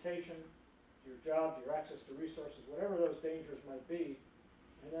your reputation, to your job, to your access to resources, whatever those dangers might be.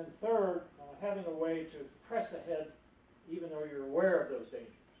 And then third, having a way to press ahead even though you're aware of those dangers.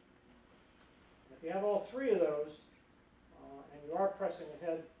 And if you have all three of those, and you are pressing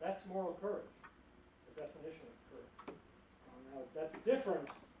ahead, that's moral courage, the definition of courage. Now, that's different.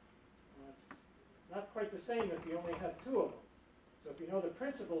 It's not quite the same if you only have two of them. So if you know the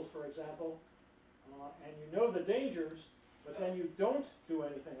principles, for example, and you know the dangers, but then you don't do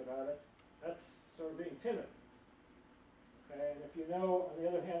anything about it, that's sort of being timid. Okay, and if you know, on the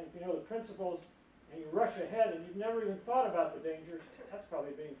other hand, if you know the principles and you rush ahead and you've never even thought about the dangers, that's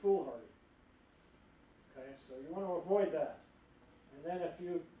probably being foolhardy. Okay, so you want to avoid that. And then if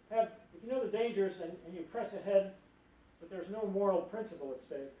you know the dangers and you press ahead, but there's no moral principle at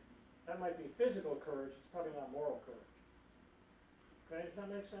stake. That might be physical courage, it's probably not moral courage. Okay, does that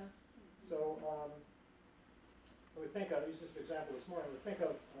make sense? So, we think of, I used this example this morning, we think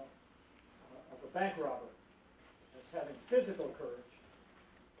of a bank robber as having physical courage,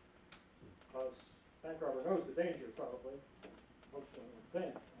 because the bank robber knows the danger probably, hopefully, I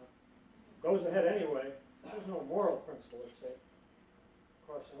think, goes ahead anyway. There's no moral principle at stake. Of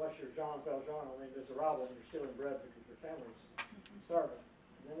course, unless you're Jean Valjean or Les Miserables and you're stealing bread because your family's starving.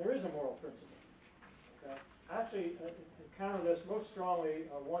 And then there is a moral principle. Okay? I actually encountered this most strongly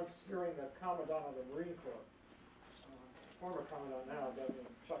once hearing the Commandant of the Marine Corps, former Commandant now, a guy named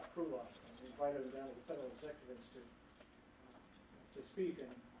Chuck Krulak. We invited him down to the Federal Executive Institute to speak.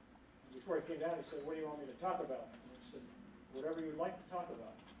 And before he came down, he said, "What do you want me to talk about?" And I said, "Whatever you'd like to talk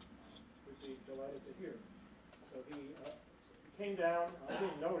about. We'd be delighted to hear." So he came down. I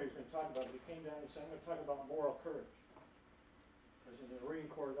didn't know what he was going to talk about, but he came down and said, "I'm going to talk about moral courage." Because in the Marine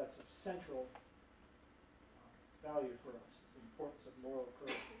Corps, that's a central value for us, it's the importance of moral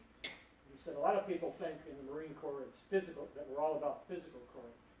courage. And he said, a lot of people think in the Marine Corps it's physical, that we're all about physical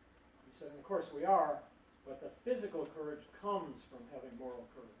courage. He said, and of course we are, but the physical courage comes from having moral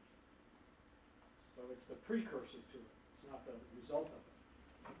courage. So it's the precursor to it, it's not the result of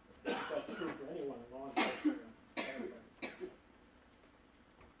it. That's true for anyone in law enforcement.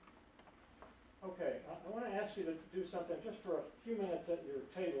 Okay, I want to ask you to do something just for a few minutes at your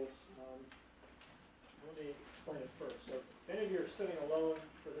tables. Let me explain it first. So if any of you are sitting alone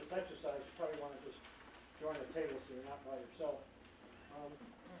for this exercise, you probably want to just join the table so you're not by yourself.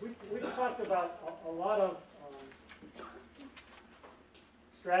 We've talked about a lot of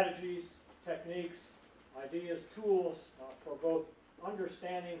strategies, techniques, ideas, tools for both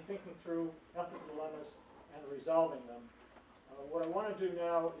understanding, thinking through ethical dilemmas, and resolving them. What I want to do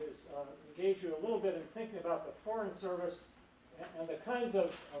now is engage you a little bit in thinking about the Foreign Service and the kinds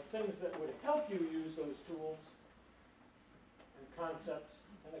of things that would help you use those tools and concepts,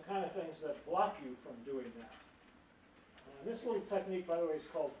 and the kind of things that block you from doing that. This little technique, by the way, is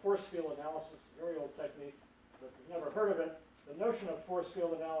called force field analysis, a very old technique, but if you've never heard of it, the notion of force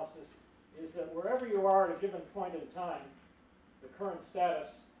field analysis is that wherever you are at a given point in time, the current status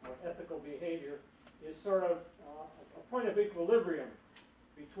of ethical behavior is sort of a point of equilibrium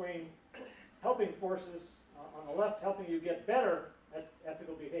between helping forces on the left, helping you get better at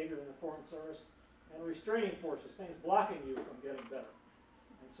ethical behavior in the Foreign Service, and restraining forces, things blocking you from getting better.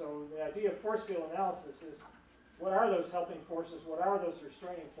 And so the idea of force field analysis is, what are those helping forces, what are those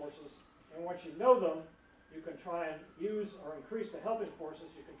restraining forces, and once you know them, you can try and use or increase the helping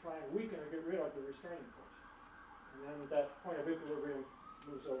forces, you can try and weaken or get rid of the restraining forces. And then that point of equilibrium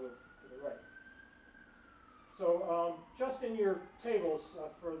moves over to the right. So just in your tables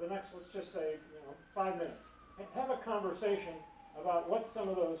for the next, let's just say, 5 minutes, have a conversation about what some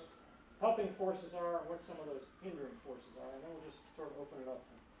of those helping forces are and what some of those hindering forces are, and then we'll just sort of open it up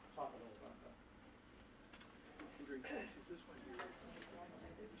and talk a little about that. Hindering forces is when your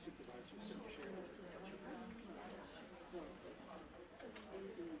supervisors don't share this.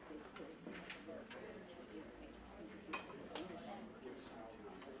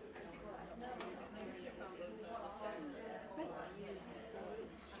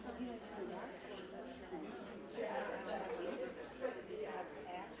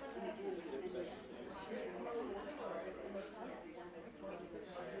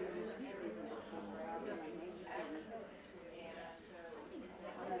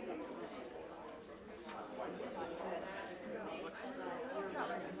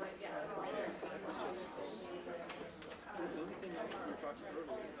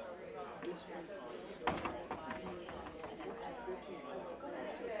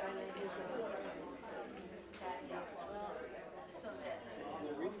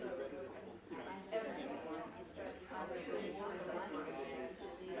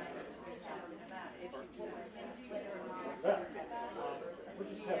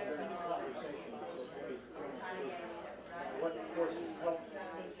 What forces help the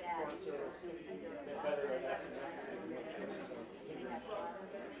Foreign Service get better at that?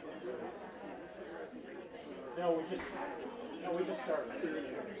 No, we just started.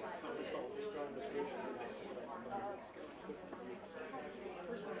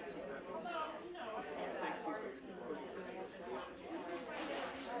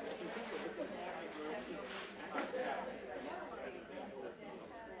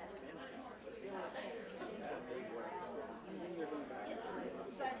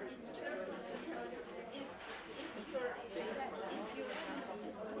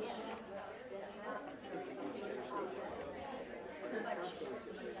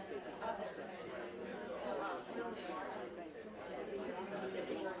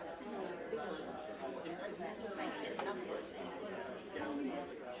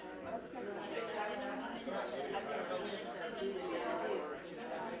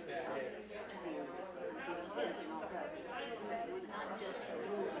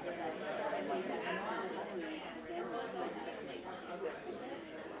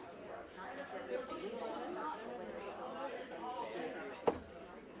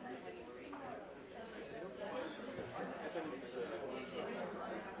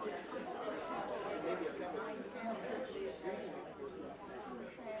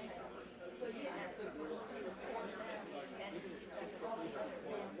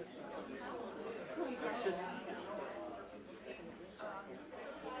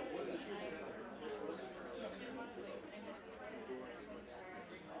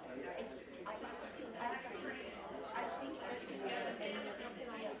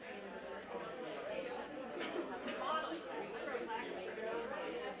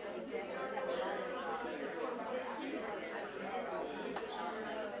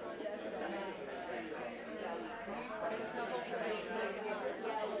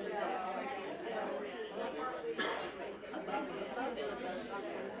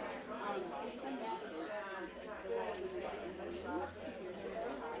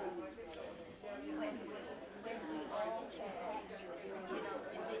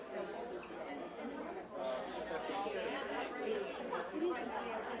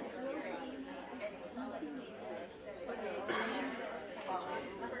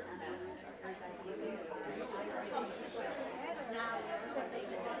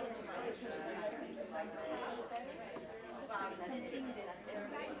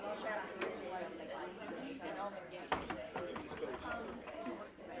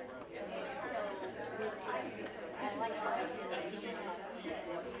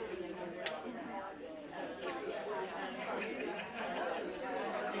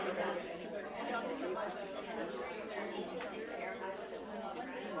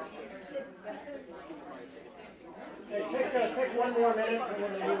 Hey, take one more minute and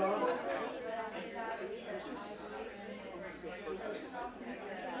then we'll move on.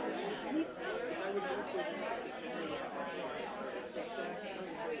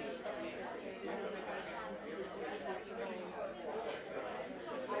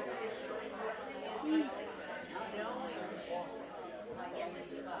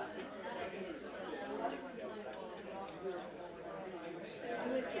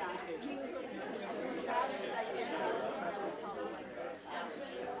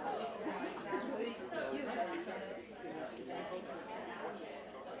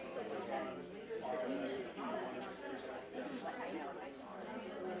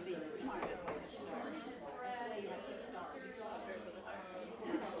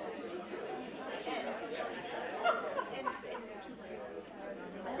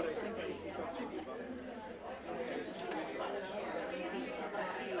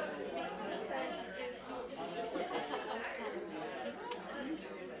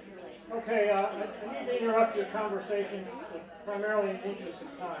 Okay, I need to interrupt your conversations primarily in the interest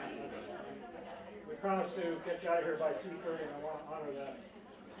of time. We promised to get you out of here by 2:30 and I want to honor that.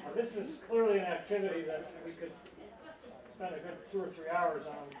 This is clearly an activity that we could spend a good 2 or 3 hours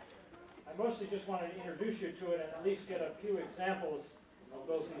on. I mostly just wanted to introduce you to it and at least get a few examples of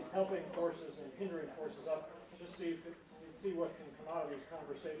both these helping forces and hindering forces up, just so you can see what can come out of these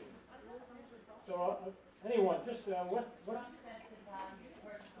conversations. So anyone, just what?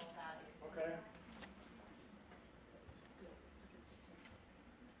 Okay.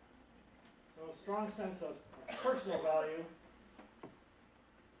 So a strong sense of personal value.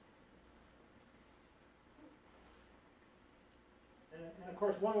 And of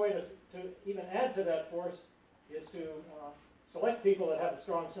course, one way to even add to that force is to select people that have a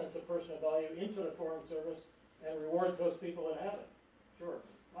strong sense of personal value into the Foreign Service and reward those people that have it. Sure.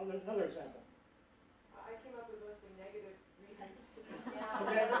 Another example. I came up with mostly negative reasons.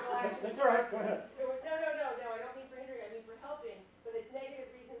 Okay, that's all right. Go ahead. No, I don't mean for hindering, I mean for helping, but it's negative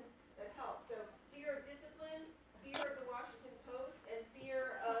reasons that help. So fear of discipline, fear of the Washington Post, and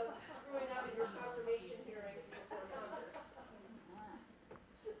fear of screwing up in your confirmation hearing before Congress.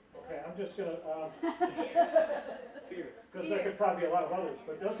 Okay, I'm just going to, because there could probably be a lot of others,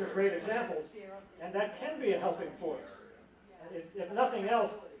 but those are great examples, and that can be a helping force. If nothing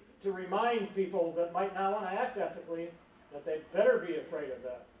else, to remind people that might not want to act ethically, that they better be afraid of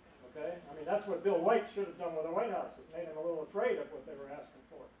that. Okay? I mean, that's what Bill White should have done with the White House. It made him a little afraid of what they were asking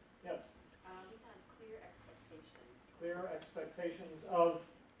for. Yes? We had clear expectations. Clear expectations of?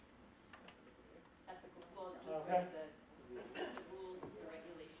 Ethical, well, just okay. the rules, the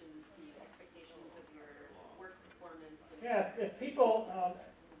regulations, the expectations of your work performance. And yeah, if people,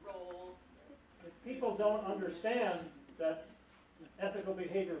 role. if people don't understand that ethical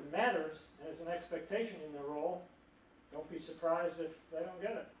behavior matters and is an expectation in their role, don't be surprised if they don't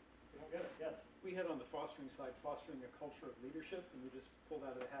get it. They don't get it, yes. We had on the fostering side, fostering a culture of leadership, and we just pulled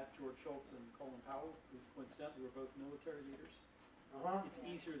out of the hat George Shultz and Colin Powell, who coincidentally were both military leaders. It's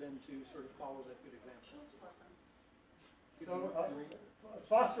easier then to sort of follow that good example. So,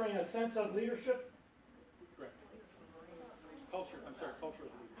 fostering a sense of leadership? Correct. Culture, I'm sorry, culture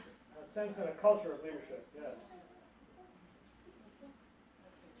of leadership. A sense and a culture of leadership, yes.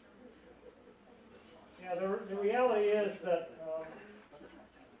 Yeah, the reality is that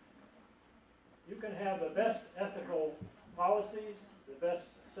you can have the best ethical policies, the best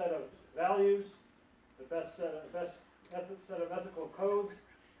set of values, the best set of ethical codes,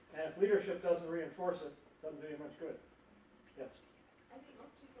 and if leadership doesn't reinforce it, it doesn't do you much good. Yes. I think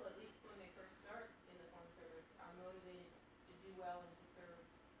most people, at least when they first start in the Foreign Service, are motivated to do well and to serve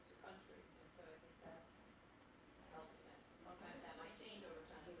their country, and so I think that's helping it. Sometimes that might change over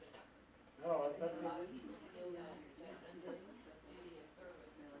time, but No, that's a lot of people feel that sense of duty and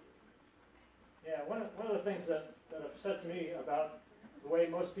service. yeah, one of the things that upsets me about the way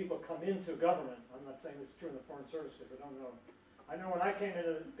most people come into government, I'm not saying this is true in the Foreign Service because I don't know. I know when I came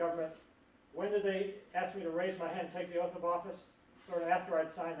into government, when did they ask me to raise my hand and take the oath of office? Sort of after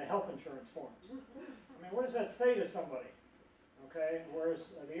I'd signed the health insurance forms. I mean, what does that say to somebody? okay? Whereas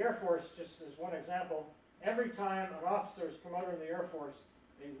the Air Force, just as one example, every time an officer is promoted in the Air Force,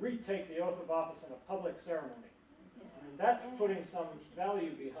 they retake the oath of office in a public ceremony. I mean, that's putting some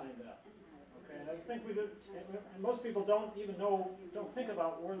value behind that. Okay, and I think and most people don't even know, don't think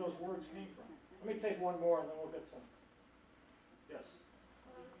about where those words came from. Let me take one more and then we'll get some. Yes.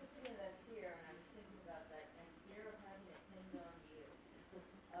 Well, I was just thinking of that fear, and I was thinking about that, and fear of having it pinned on you,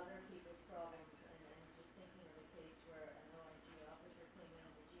 other people's problems, and just thinking of a case where an OIG officer came in,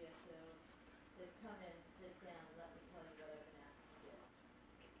 the GSO said, come in, sit down, let me tell you what I've been asked to do.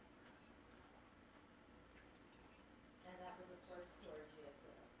 And that was a first to our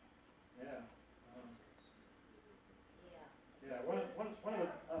GSO. Yeah. Yeah. Yeah, one of the,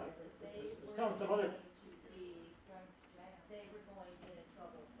 They was were telling some other, going to be thrown to jail. They were going to get in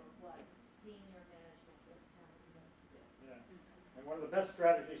trouble for what senior management was telling them to do. yeah. And one of the best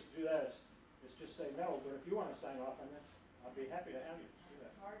strategies to do that is just say no, but if you want to sign off on this, I'll be happy to have you do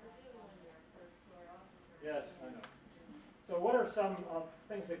that. It's hard to do when you're a first floor officer. Yes, I know. So what are some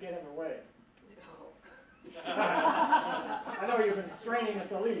things that get in the way? I know you've been straining at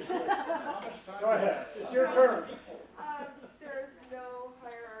the leash. Go ahead, it's your turn. There's no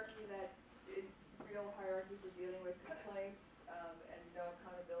hierarchy real hierarchy for dealing with complaints, and no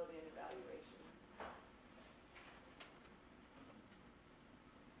accountability and evaluation.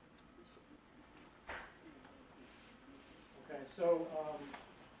 Okay, so,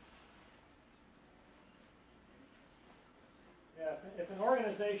 yeah, if an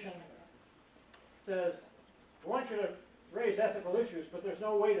organization says, we want you to raise ethical issues, but there's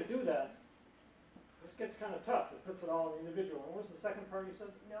no way to do that, this gets kind of tough. It puts it all on the individual. And what was the second part you said?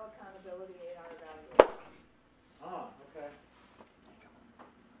 No accountability in our evaluation. Ah, okay.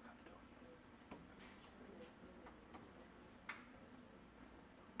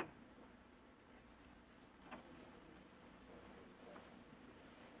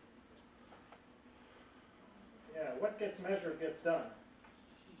 Yeah, what gets measured gets done.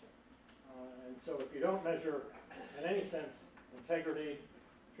 And so if you don't measure, in any sense, integrity,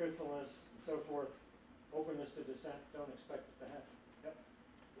 truthfulness, and so forth, openness to dissent, don't expect it to happen. Yep.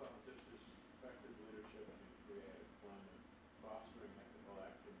 Well, just as effective leadership and creative employment, fostering ethical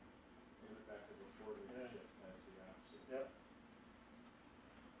action, ineffective or poor leadership has the opposite. Yep.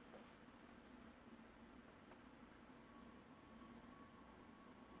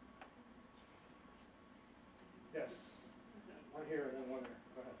 Yes. One here and then one there.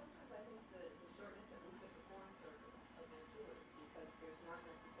 Go ahead. Sometimes I think the shortness, at least of the Foreign Service, of their tours, because there's not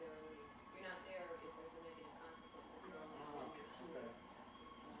necessarily, you're not there if there's a negative consequence, if you're only on your tour. Okay.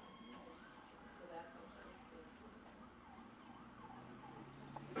 So that sometimes can.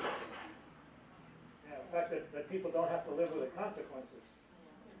 Yeah, the fact that people don't have to live with the consequences.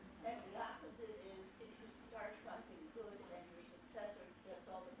 And the opposite is if you start something good and your successor gets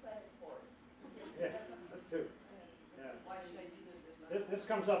all the credit for it. Yeah, that too. Yeah. Why should I do this? This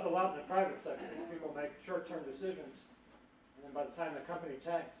comes up a lot in the private sector. People make short-term decisions, and then by the time the company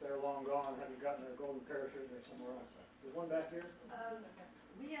tanks, they're long gone, haven't gotten their golden parachute, and they're somewhere else. There's one back here?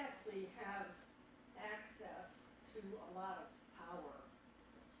 We actually have access to a lot of power,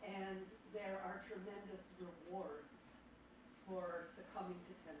 and there are tremendous rewards for succumbing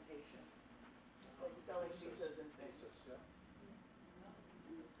to temptation. Like selling visas and things. Yeah.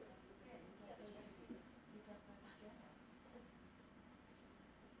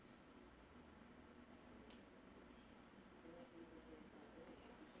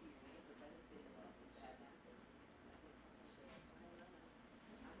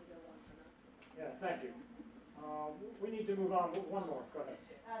 Yeah, thank you. We need to move on. One more. Go ahead.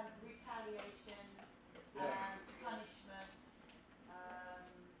 Retaliation, Yeah. punishment,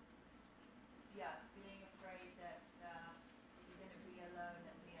 being afraid that you're going to be alone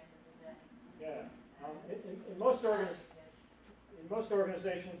at the end of the day. Yeah. In most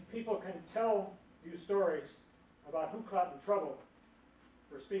organizations, people can tell you stories about who got in trouble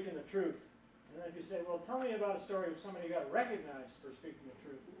for speaking the truth. And then if you say, well, tell me about a story of somebody who got recognized for speaking the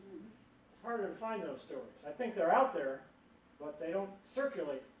truth, it's harder to find those stories. I think they're out there, but they don't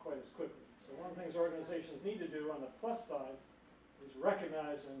circulate quite as quickly. So one of the things organizations need to do on the plus side is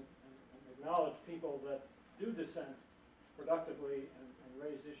recognize and acknowledge people that do dissent productively and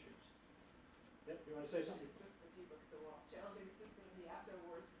raise issues. Yep, you want to say something? Just the people at the wall, challenging the system, the AFSA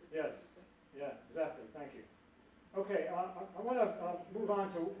awards. Yes. Yeah, exactly. Thank you. Okay, I want to move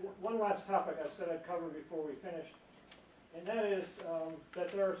on to one last topic I said I'd cover before we finish, and that is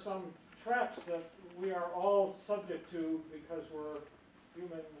that there are some traps that we are all subject to because we're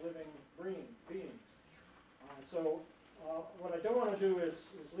human living beings. So what I don't want to do is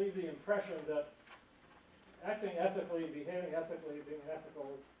leave the impression that acting ethically, behaving ethically, being an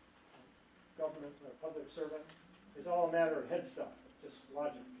ethical government or public servant is all a matter of head stuff. It's just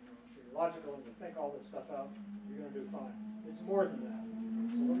logic. You know, if you're logical and you think all this stuff out, you're going to do fine. It's more than that.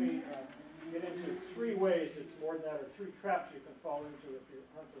 So let me get into 3 ways it's more than that, or 3 traps you can fall into if you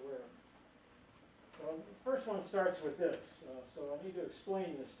aren't aware. So the first one starts with this. So I need to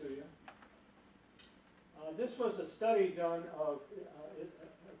explain this to you. This was a study done of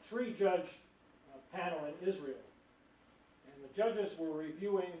a 3-judge panel in Israel. And the judges were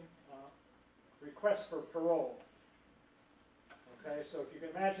reviewing requests for parole. Okay, so if you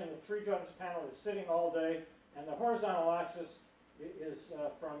can imagine the 3-judge panel is sitting all day, and the horizontal axis is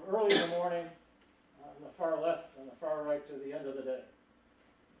from early in the morning on the far left and the far right to the end of the day.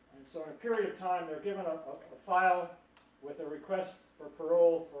 And so in a period of time, they're given a file with a request for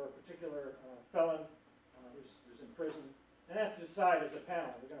parole for a particular felon who's in prison. And they have to decide as a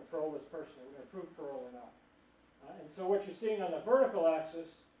panel, we're going to parole this person, or we're going to approve parole or not. And so what you're seeing on the vertical axis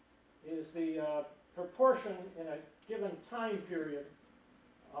is the proportion in a given time period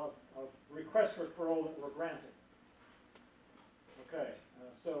of requests for parole that were granted. Okay,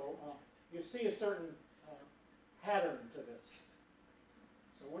 so you see a certain pattern to this.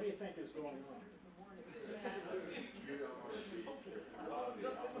 So what do you think is going on?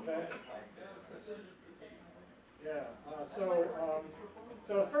 Okay. Yeah, so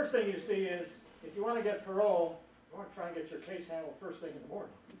the first thing you see is, if you want to get parole, you want to try and get your case handled first thing in the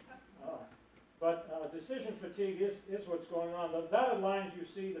morning. But decision fatigue is what's going on. The dotted lines you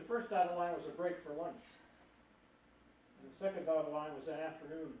see, the first dotted line was a break for lunch. And the second dotted line was an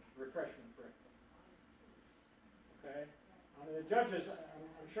afternoon refreshment break. Okay? I mean, the judges,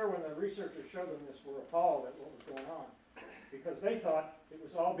 I'm sure when the researchers showed them this, were appalled at what was going on, because they thought it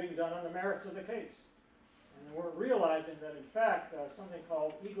was all being done on the merits of the case. And they weren't realizing that, in fact, something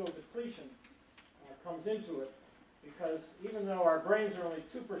called ego depletion comes into it, because even though our brains are only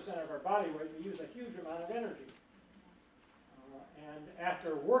 2% of our body weight, we use a huge amount of energy. And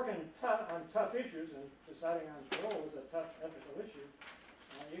after working on tough issues, and deciding on parole is a tough ethical issue,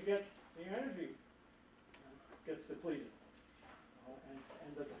 you get the energy gets depleted.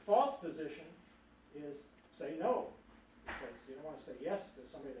 And the default position is say no, because you don't want to say yes to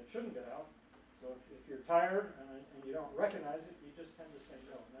somebody that shouldn't get out. So if you're tired and you don't recognize it, you just tend to say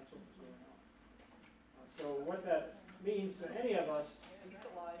no, and that's what was going on. So what that means to any of us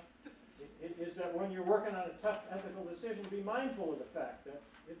is that when you're working on a tough ethical decision, be mindful of the fact that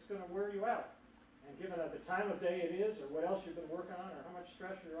it's going to wear you out. And given at the time of day it is, or what else you've been working on, or how much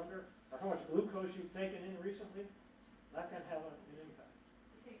stress you're under, or how much glucose you've taken in recently, that can have an impact.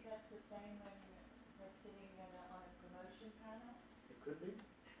 You think that's the same when we're sitting on a promotion panel? It could be.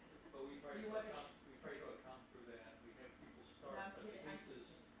 But we try to account for that. We have people start the cases,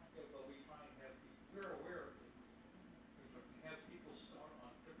 but we try and have people, we're aware of these. We have people start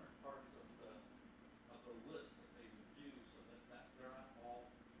on different parts of the list that they review, so that they're not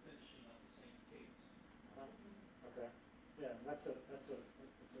all finishing on the same case. Okay. Yeah, that's a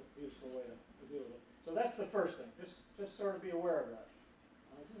useful way to deal with it. So that's the first thing. Just sort of be aware of that.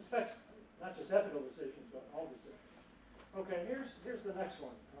 This affects not just ethical decisions, but all decisions. Okay, here's the next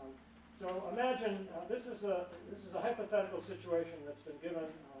one. So imagine this is a hypothetical situation that's been given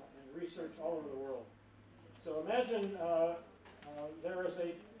in research all over the world. So imagine there is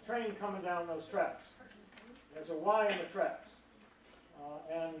a train coming down those tracks. There's a Y in the tracks,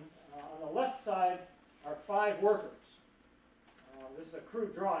 and on the left side are 5 workers. This is a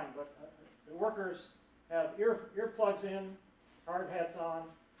crude drawing, but the workers have earplugs in, hard hats on.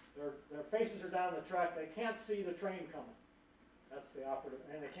 Their faces are down the track. They can't see the train coming. That's the operative,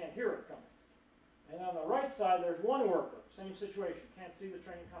 and they can't hear it coming. And on the right side, there's 1 worker. Same situation. Can't see the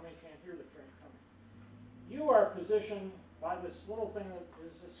train coming, can't hear the train coming. You are positioned by this little thing that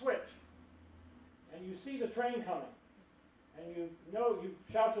is a switch. And you see the train coming. And you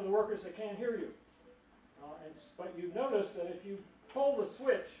shout to the workers that can't hear you. But you notice that if you pull the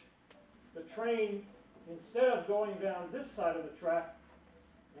switch, the train, instead of going down this side of the track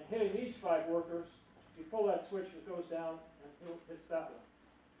and hitting these 5 workers, you pull that switch, it goes down and hits that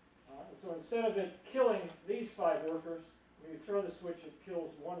one. So instead of it killing these 5 workers, when you throw the switch, it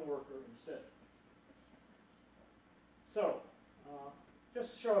kills 1 worker instead. So,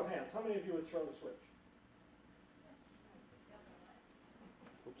 just a show of hands, how many of you would throw the switch?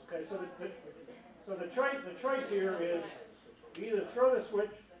 Okay, so the choice here is you either throw the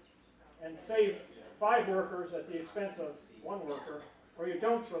switch and save 5 workers at the expense of 1 worker, or you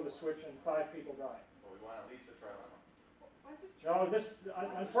don't throw the switch and 5 people die. Well, we want at least a trilemma. No,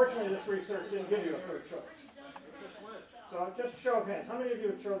 unfortunately, this research didn't give you a third choice. So just a show of hands, how many of you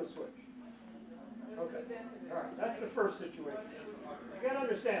would throw the switch? Okay, all right, that's the first situation. You gotta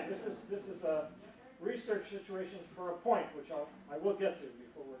understand, this is a research situation for a point, which I will get to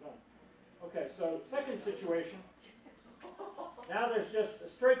before we're done. Okay, so second situation, now there's just a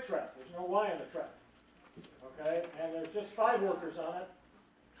straight track, there's no Y on the track. Okay, and there's just 5 workers on it.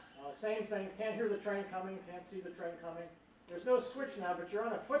 Same thing, can't hear the train coming, can't see the train coming. There's no switch now, but you're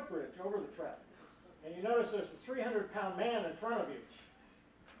on a footbridge over the track. And you notice there's a 300-pound man in front of you.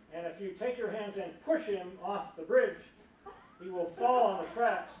 And if you take your hands and push him off the bridge, he will fall on the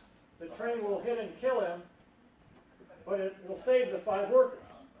tracks. The train will hit and kill him, but it will save the 5 workers.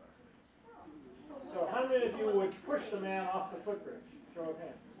 So how many of you would push the man off the footbridge? Show of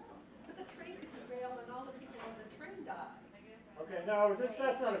hands. But the train could derail and all the people on the train die. Okay, no, that's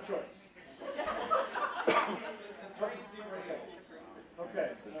not a choice. Okay,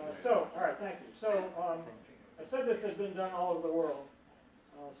 so, all right, thank you. So, I said this has been done all over the world.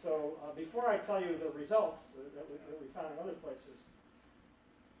 Before I tell you the results that we found in other places,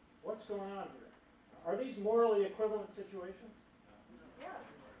 what's going on here? Are these morally equivalent situations? Yes.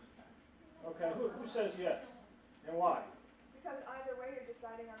 Okay, who says yes? And why? Because either way, you're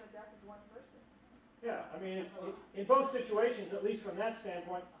deciding on the death of one person. Yeah, I mean, in both situations, at least from that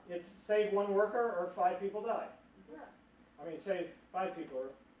standpoint, it's save 1 worker or 5 people die. Yeah. I mean, save 5 people or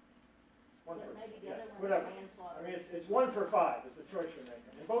 1 person. Maybe the Yeah, other one whatever. is manslaughter. I mean, it's 1 for 5 is the choice you're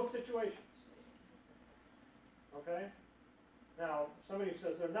making in both situations. Okay? Now, somebody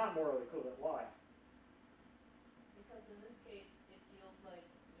says they're not morally equivalent. Why? Because in this case, it feels like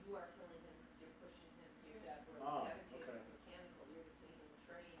you are killing him because you're pushing him to your death, whereas the other case is mechanical, you're just making the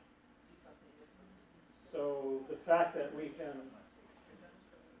train do something different. So the fact that we can,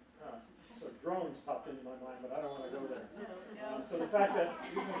 so drones popped into my mind, but I don't want to go there. So the fact that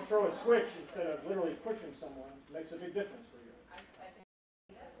you can throw a switch instead of literally pushing someone makes a big difference for you. I think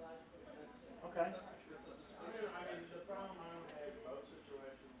psychologically. Okay. I mean, the problem I don't have in both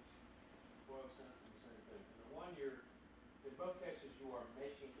situations boils down to the same thing. In the one, in both cases, you are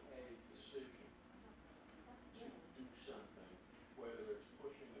making a decision to do something, whether it's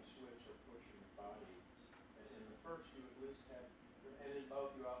pushing a switch or pushing a body. And in the first, you at least have, and in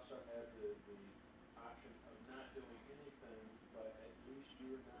both, you also have the option of not doing anything, but at least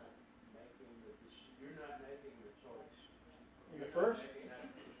you're not making the choice. In the first?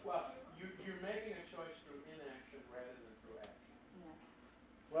 Well, you're making a choice through inaction rather than through action. Yeah.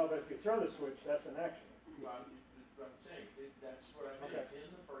 Well, but if you throw the switch, that's an action. Well, I'm saying, that's what I meant. Okay.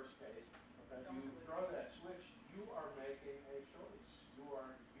 In the first case, Okay. you throw that switch, you are making a choice. You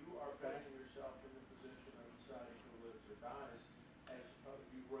are putting yourself in the position of deciding who lives or dies. As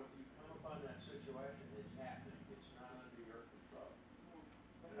you come upon that situation, it's happening. It's not under your control.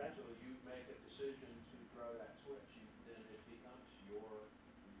 And until you make a decision to throw that switch, then it becomes you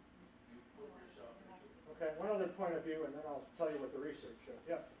put yourself into it. Okay, one other point of view, and then I'll tell you what the research showed.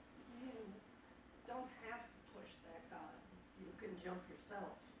 Yeah. You don't have to push that guy. You can jump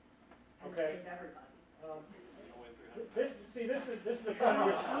yourself and Okay. save everybody. This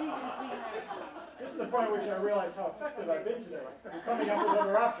is the point at which I realize how effective I've been today. You're coming up with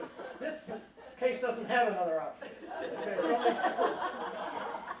other options. This case doesn't have another option. Okay, it's only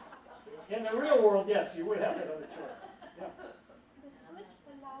 2. In the real world, yes, you would have another choice. Yeah. The switch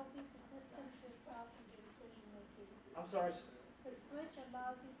allows you to distance yourself from the decision making. I'm sorry. The switch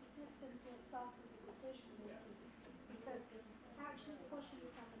allows you to distance yourself from the decision making because actually pushing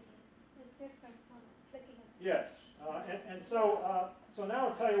somebody is different from flicking a switch. Yes, so now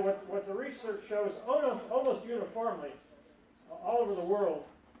I'll tell you what the research shows almost uniformly all over the world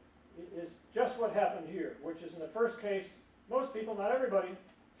is just what happened here, which is in the first case, most people, not everybody,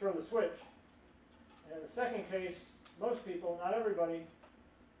 throw the switch. And in the second case, most people, not everybody,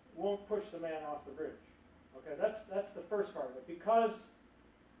 won't push the man off the bridge. Okay, that's the first part of it. Because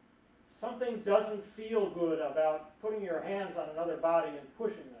something doesn't feel good about putting your hands on another body and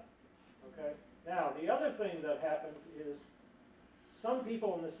pushing them. Okay? Now, the other thing that happens is some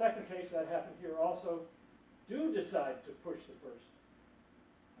people in the second case that happened here also do decide to push the person.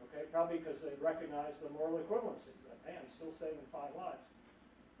 Okay, probably because they recognize the moral equivalency, that, hey, I'm still saving 5 lives.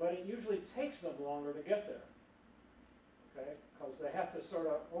 But it usually takes them longer to get there. Okay, because they have to sort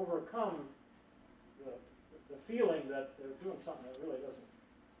of overcome the feeling that they're doing something that really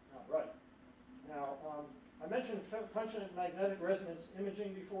not right. Now, I mentioned functional magnetic resonance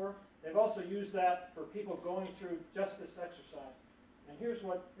imaging before. They've also used that for people going through just this exercise. And here's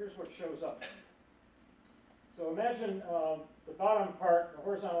what shows up. So imagine the bottom part, the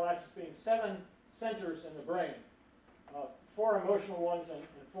horizontal axis, being 7 centers in the brain. 4 emotional ones and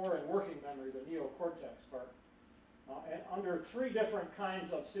 4 in working memory, the neocortex part. And under 3 different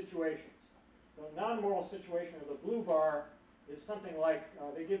kinds of situations. The non-moral situation, or the blue bar, is something like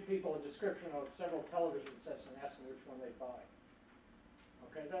they give people a description of several television sets and ask them which one they buy.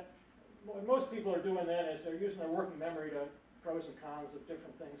 Okay, what most people are doing then is they're using their working memory to pros and cons of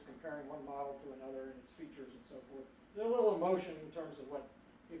different things, comparing one model to another and its features and so forth. There's a little emotion in terms of what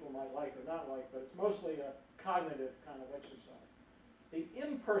people might like or not like, but it's mostly a cognitive kind of exercise. The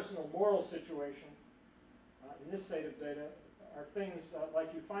impersonal moral situation in this set of data are things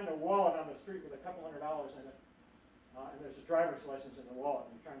like you find a wallet on the street with a couple $100 in it, and there's a driver's license in the wallet,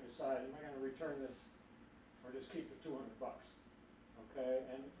 and you're trying to decide, am I going to return this or just keep the 200 bucks? Okay,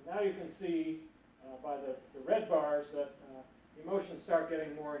 and now you can see by the red bars that emotions start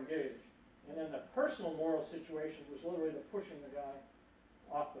getting more engaged. And then the personal moral situation was literally the pushing the guy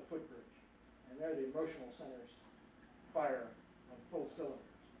off the footbridge. And there the emotional centers fire on full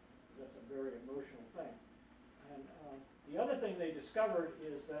cylinders. That's a very emotional thing. And the other thing they discovered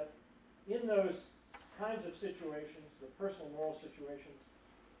is that in those kinds of situations, the personal moral situations,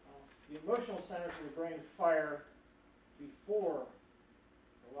 the emotional centers of the brain fire before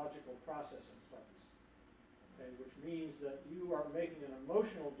the logical processing buttons. Okay, which means that you are making an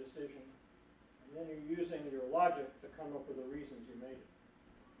emotional decision, and then you're using your logic to come up with the reasons you made it.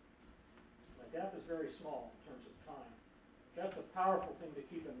 The gap is very small in terms of time. That's a powerful thing to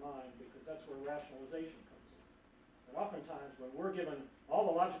keep in mind, because that's where rationalization comes in. So oftentimes when we're given all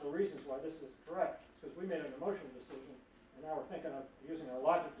the logical reasons why this is correct, it's because we made an emotional decision, and now we're thinking of using our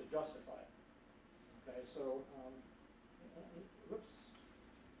logic to justify it. Okay, so, whoops,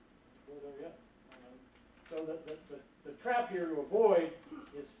 go there yet. So the trap here to avoid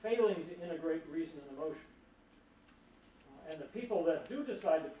is failing to integrate reason and emotion. And the people that do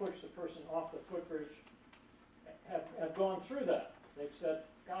decide to push the person off the footbridge have gone through that. They've said,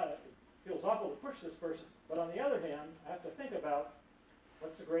 God, it feels awful to push this person, but on the other hand, I have to think about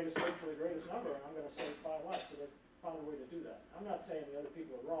what's the greatest weight for the greatest number, and I'm going to save 5 lives. So they've found a way to do that. I'm not saying the other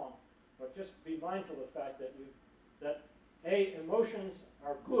people are wrong, but just be mindful of the fact that emotions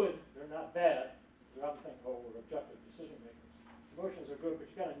are good, they're not bad. You often think, oh, we're objective decision makers. Emotions are good,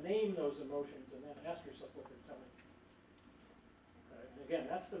 but you've got to name those emotions and then ask yourself what they're telling you. Okay? And again,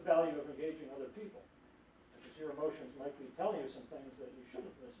 that's the value of engaging other people. Because your emotions might be telling you some things that you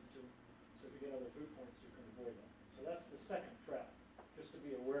shouldn't listen to. So if you get other viewpoints, you can avoid them. So that's the second trap, just to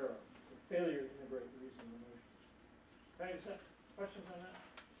be aware of. It's a failure to integrate reason and emotion. Okay, is that questions on that?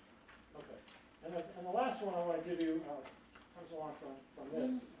 Okay. And the last one I want to give you comes along from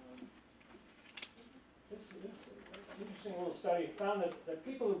this. This interesting little study found that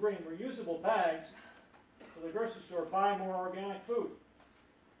people who bring reusable bags to the grocery store buy more organic food.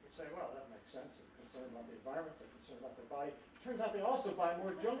 You say, well, that makes sense. They're concerned about the environment. They're concerned about their body. Turns out they also buy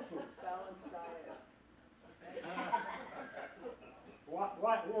more junk food. Balanced diet.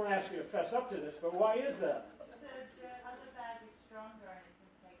 Why, we won't ask you to fess up to this, but why is that? So the other bag is stronger and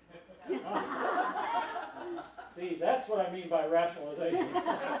it can take less. See, that's what I mean by rationalization.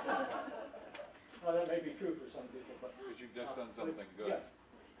 Well, that may be true for some people, but because you've just done something good. Yes.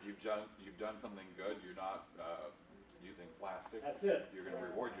 You've done something good. You're not using plastic. That's it. You're going to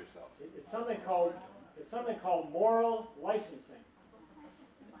reward yourself. It's something called moral licensing.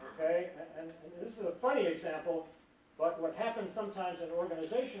 Okay, and this is a funny example, but what happens sometimes in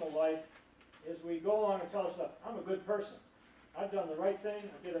organizational life is we go along and tell ourselves, I'm a good person. I've done the right thing.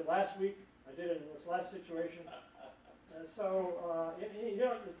 I did it last week. I did it in this last situation. And so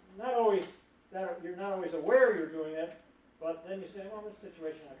you're not always aware you're doing it, but then you say, well, in this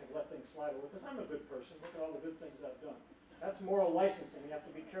situation I can let things slide away because I'm a good person. Look at all the good things I've done. That's moral licensing. You have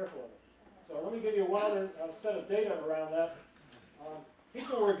to be careful of it. So let me give you one other set of data around that.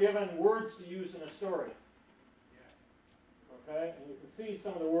 People were given words to use in a story. Okay, and you can see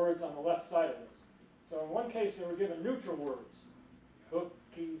some of the words on the left side of this. So in one case they were given neutral words, book,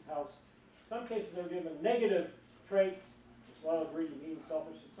 keys, house. In some cases they were given negative traits, slow, greedy, mean,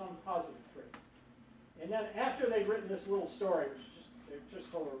 selfish, and some positive traits. And then after they'd written this little story, which is they just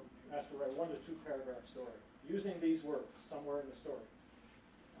told her, asked her to write 1 to 2 paragraph story, using these words somewhere in the story.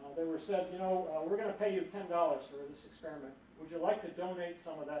 They were said, we're going to pay you $10 for this experiment. Would you like to donate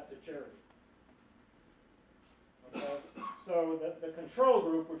some of that to charity? Okay. So the control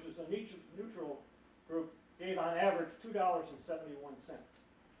group, which is a neutral group, gave on average $2.71.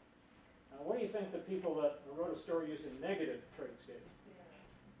 Now, what do you think the people that wrote a story using negative traits gave?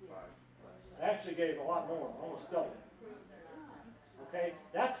 They actually gave a lot more, almost double. Okay,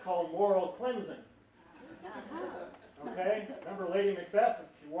 that's called moral cleansing. Okay, remember Lady Macbeth?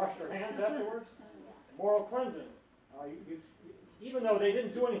 She washed her hands afterwards. Moral cleansing. Even though they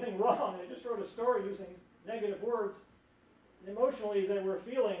didn't do anything wrong, they just wrote a story using negative words. Emotionally, they were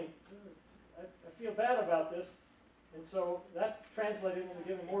feeling, feel bad about this, and so that translated into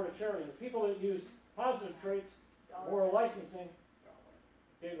giving more to charity. The people that use positive traits, moral licensing,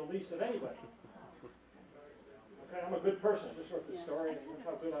 gave the least of anybody. Okay, I'm a good person. I just wrote this story, and look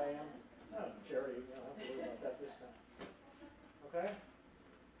how good I am. Not charity, you don't have to worry about that this time. Okay?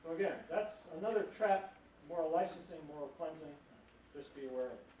 So again, that's another trap, moral licensing, moral cleansing. Just be aware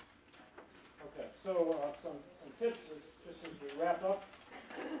of it. Okay, so some tips just as we wrap up.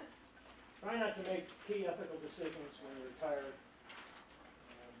 Try not to make key ethical decisions when you're retired.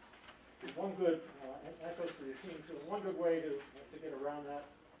 One good, and that goes for your team too, one good way to get around that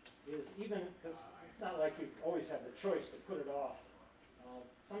is even, because it's not like you always have the choice to put it off.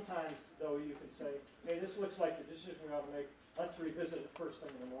 Sometimes, though, you can say, hey, this looks like the decision we ought to make. Let's revisit it first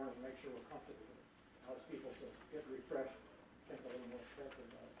thing in the morning and make sure we're comfortable with it. Allows people to get refreshed, think a little more carefully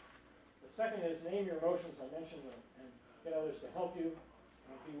about it. The second is name your emotions. I mentioned them, and get others to help you.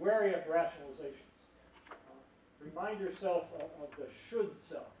 Be wary of rationalizations. Remind yourself of the should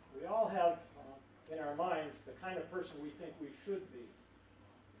self. We all have in our minds the kind of person we think we should be.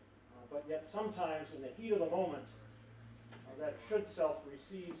 But yet sometimes in the heat of the moment, that should self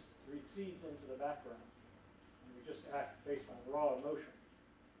recedes into the background. And we just act based on raw emotion.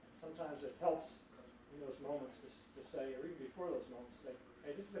 And sometimes it helps in those moments to say, or even before those moments, say,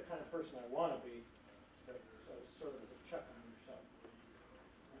 hey, this is the kind of person I want to be. So sort of as a check on yourself.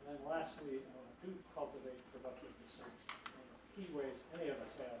 And then lastly, do cultivate productive decisions. One of the key ways any of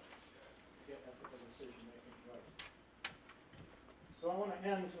us have to get ethical decision making right. So I want to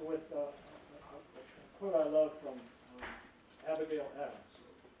end with a quote I love from Abigail Adams.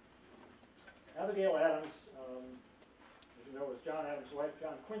 Abigail Adams, as you know, was John Adams' wife,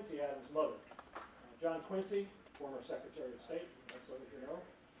 John Quincy Adams' mother. John Quincy, former Secretary of State, that's what you know,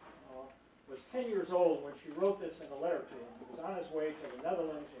 was 10 years old when she wrote this in a letter to him. He was on his way to the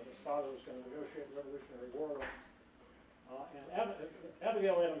Netherlands where his father was going to negotiate Revolutionary War loans. And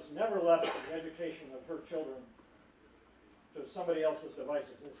Abigail Adams never left the education of her children to somebody else's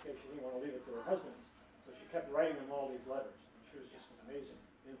devices. In this case, she didn't want to leave it to her husband's. So she kept writing them all these letters. She was just an amazing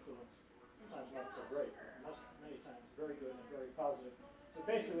influence. Sometimes not so great, but many times very good and very positive. So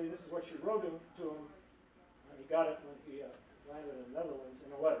basically, this is what she wrote to him, and he got it when he landed in the Netherlands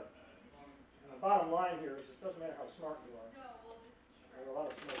in a letter. And the bottom line here is it doesn't matter how smart you are. There are a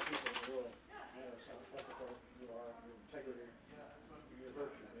lot of smart people in the world. No matter how ethical you are, your integrity, your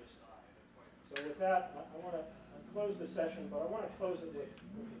virtue, basically. So with that, I want to close the session, but I want to close it with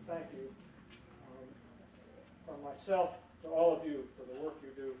a thank you from myself to all of you for the work you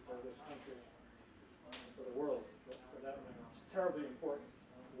do for this country, for the world, for that matter. It's terribly important.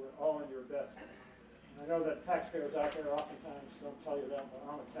 We're all in your debt. And I know that taxpayers out there oftentimes don't tell you that, but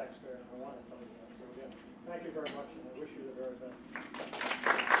I'm a taxpayer and I want to tell you that. So again, thank you very much, and I wish you the very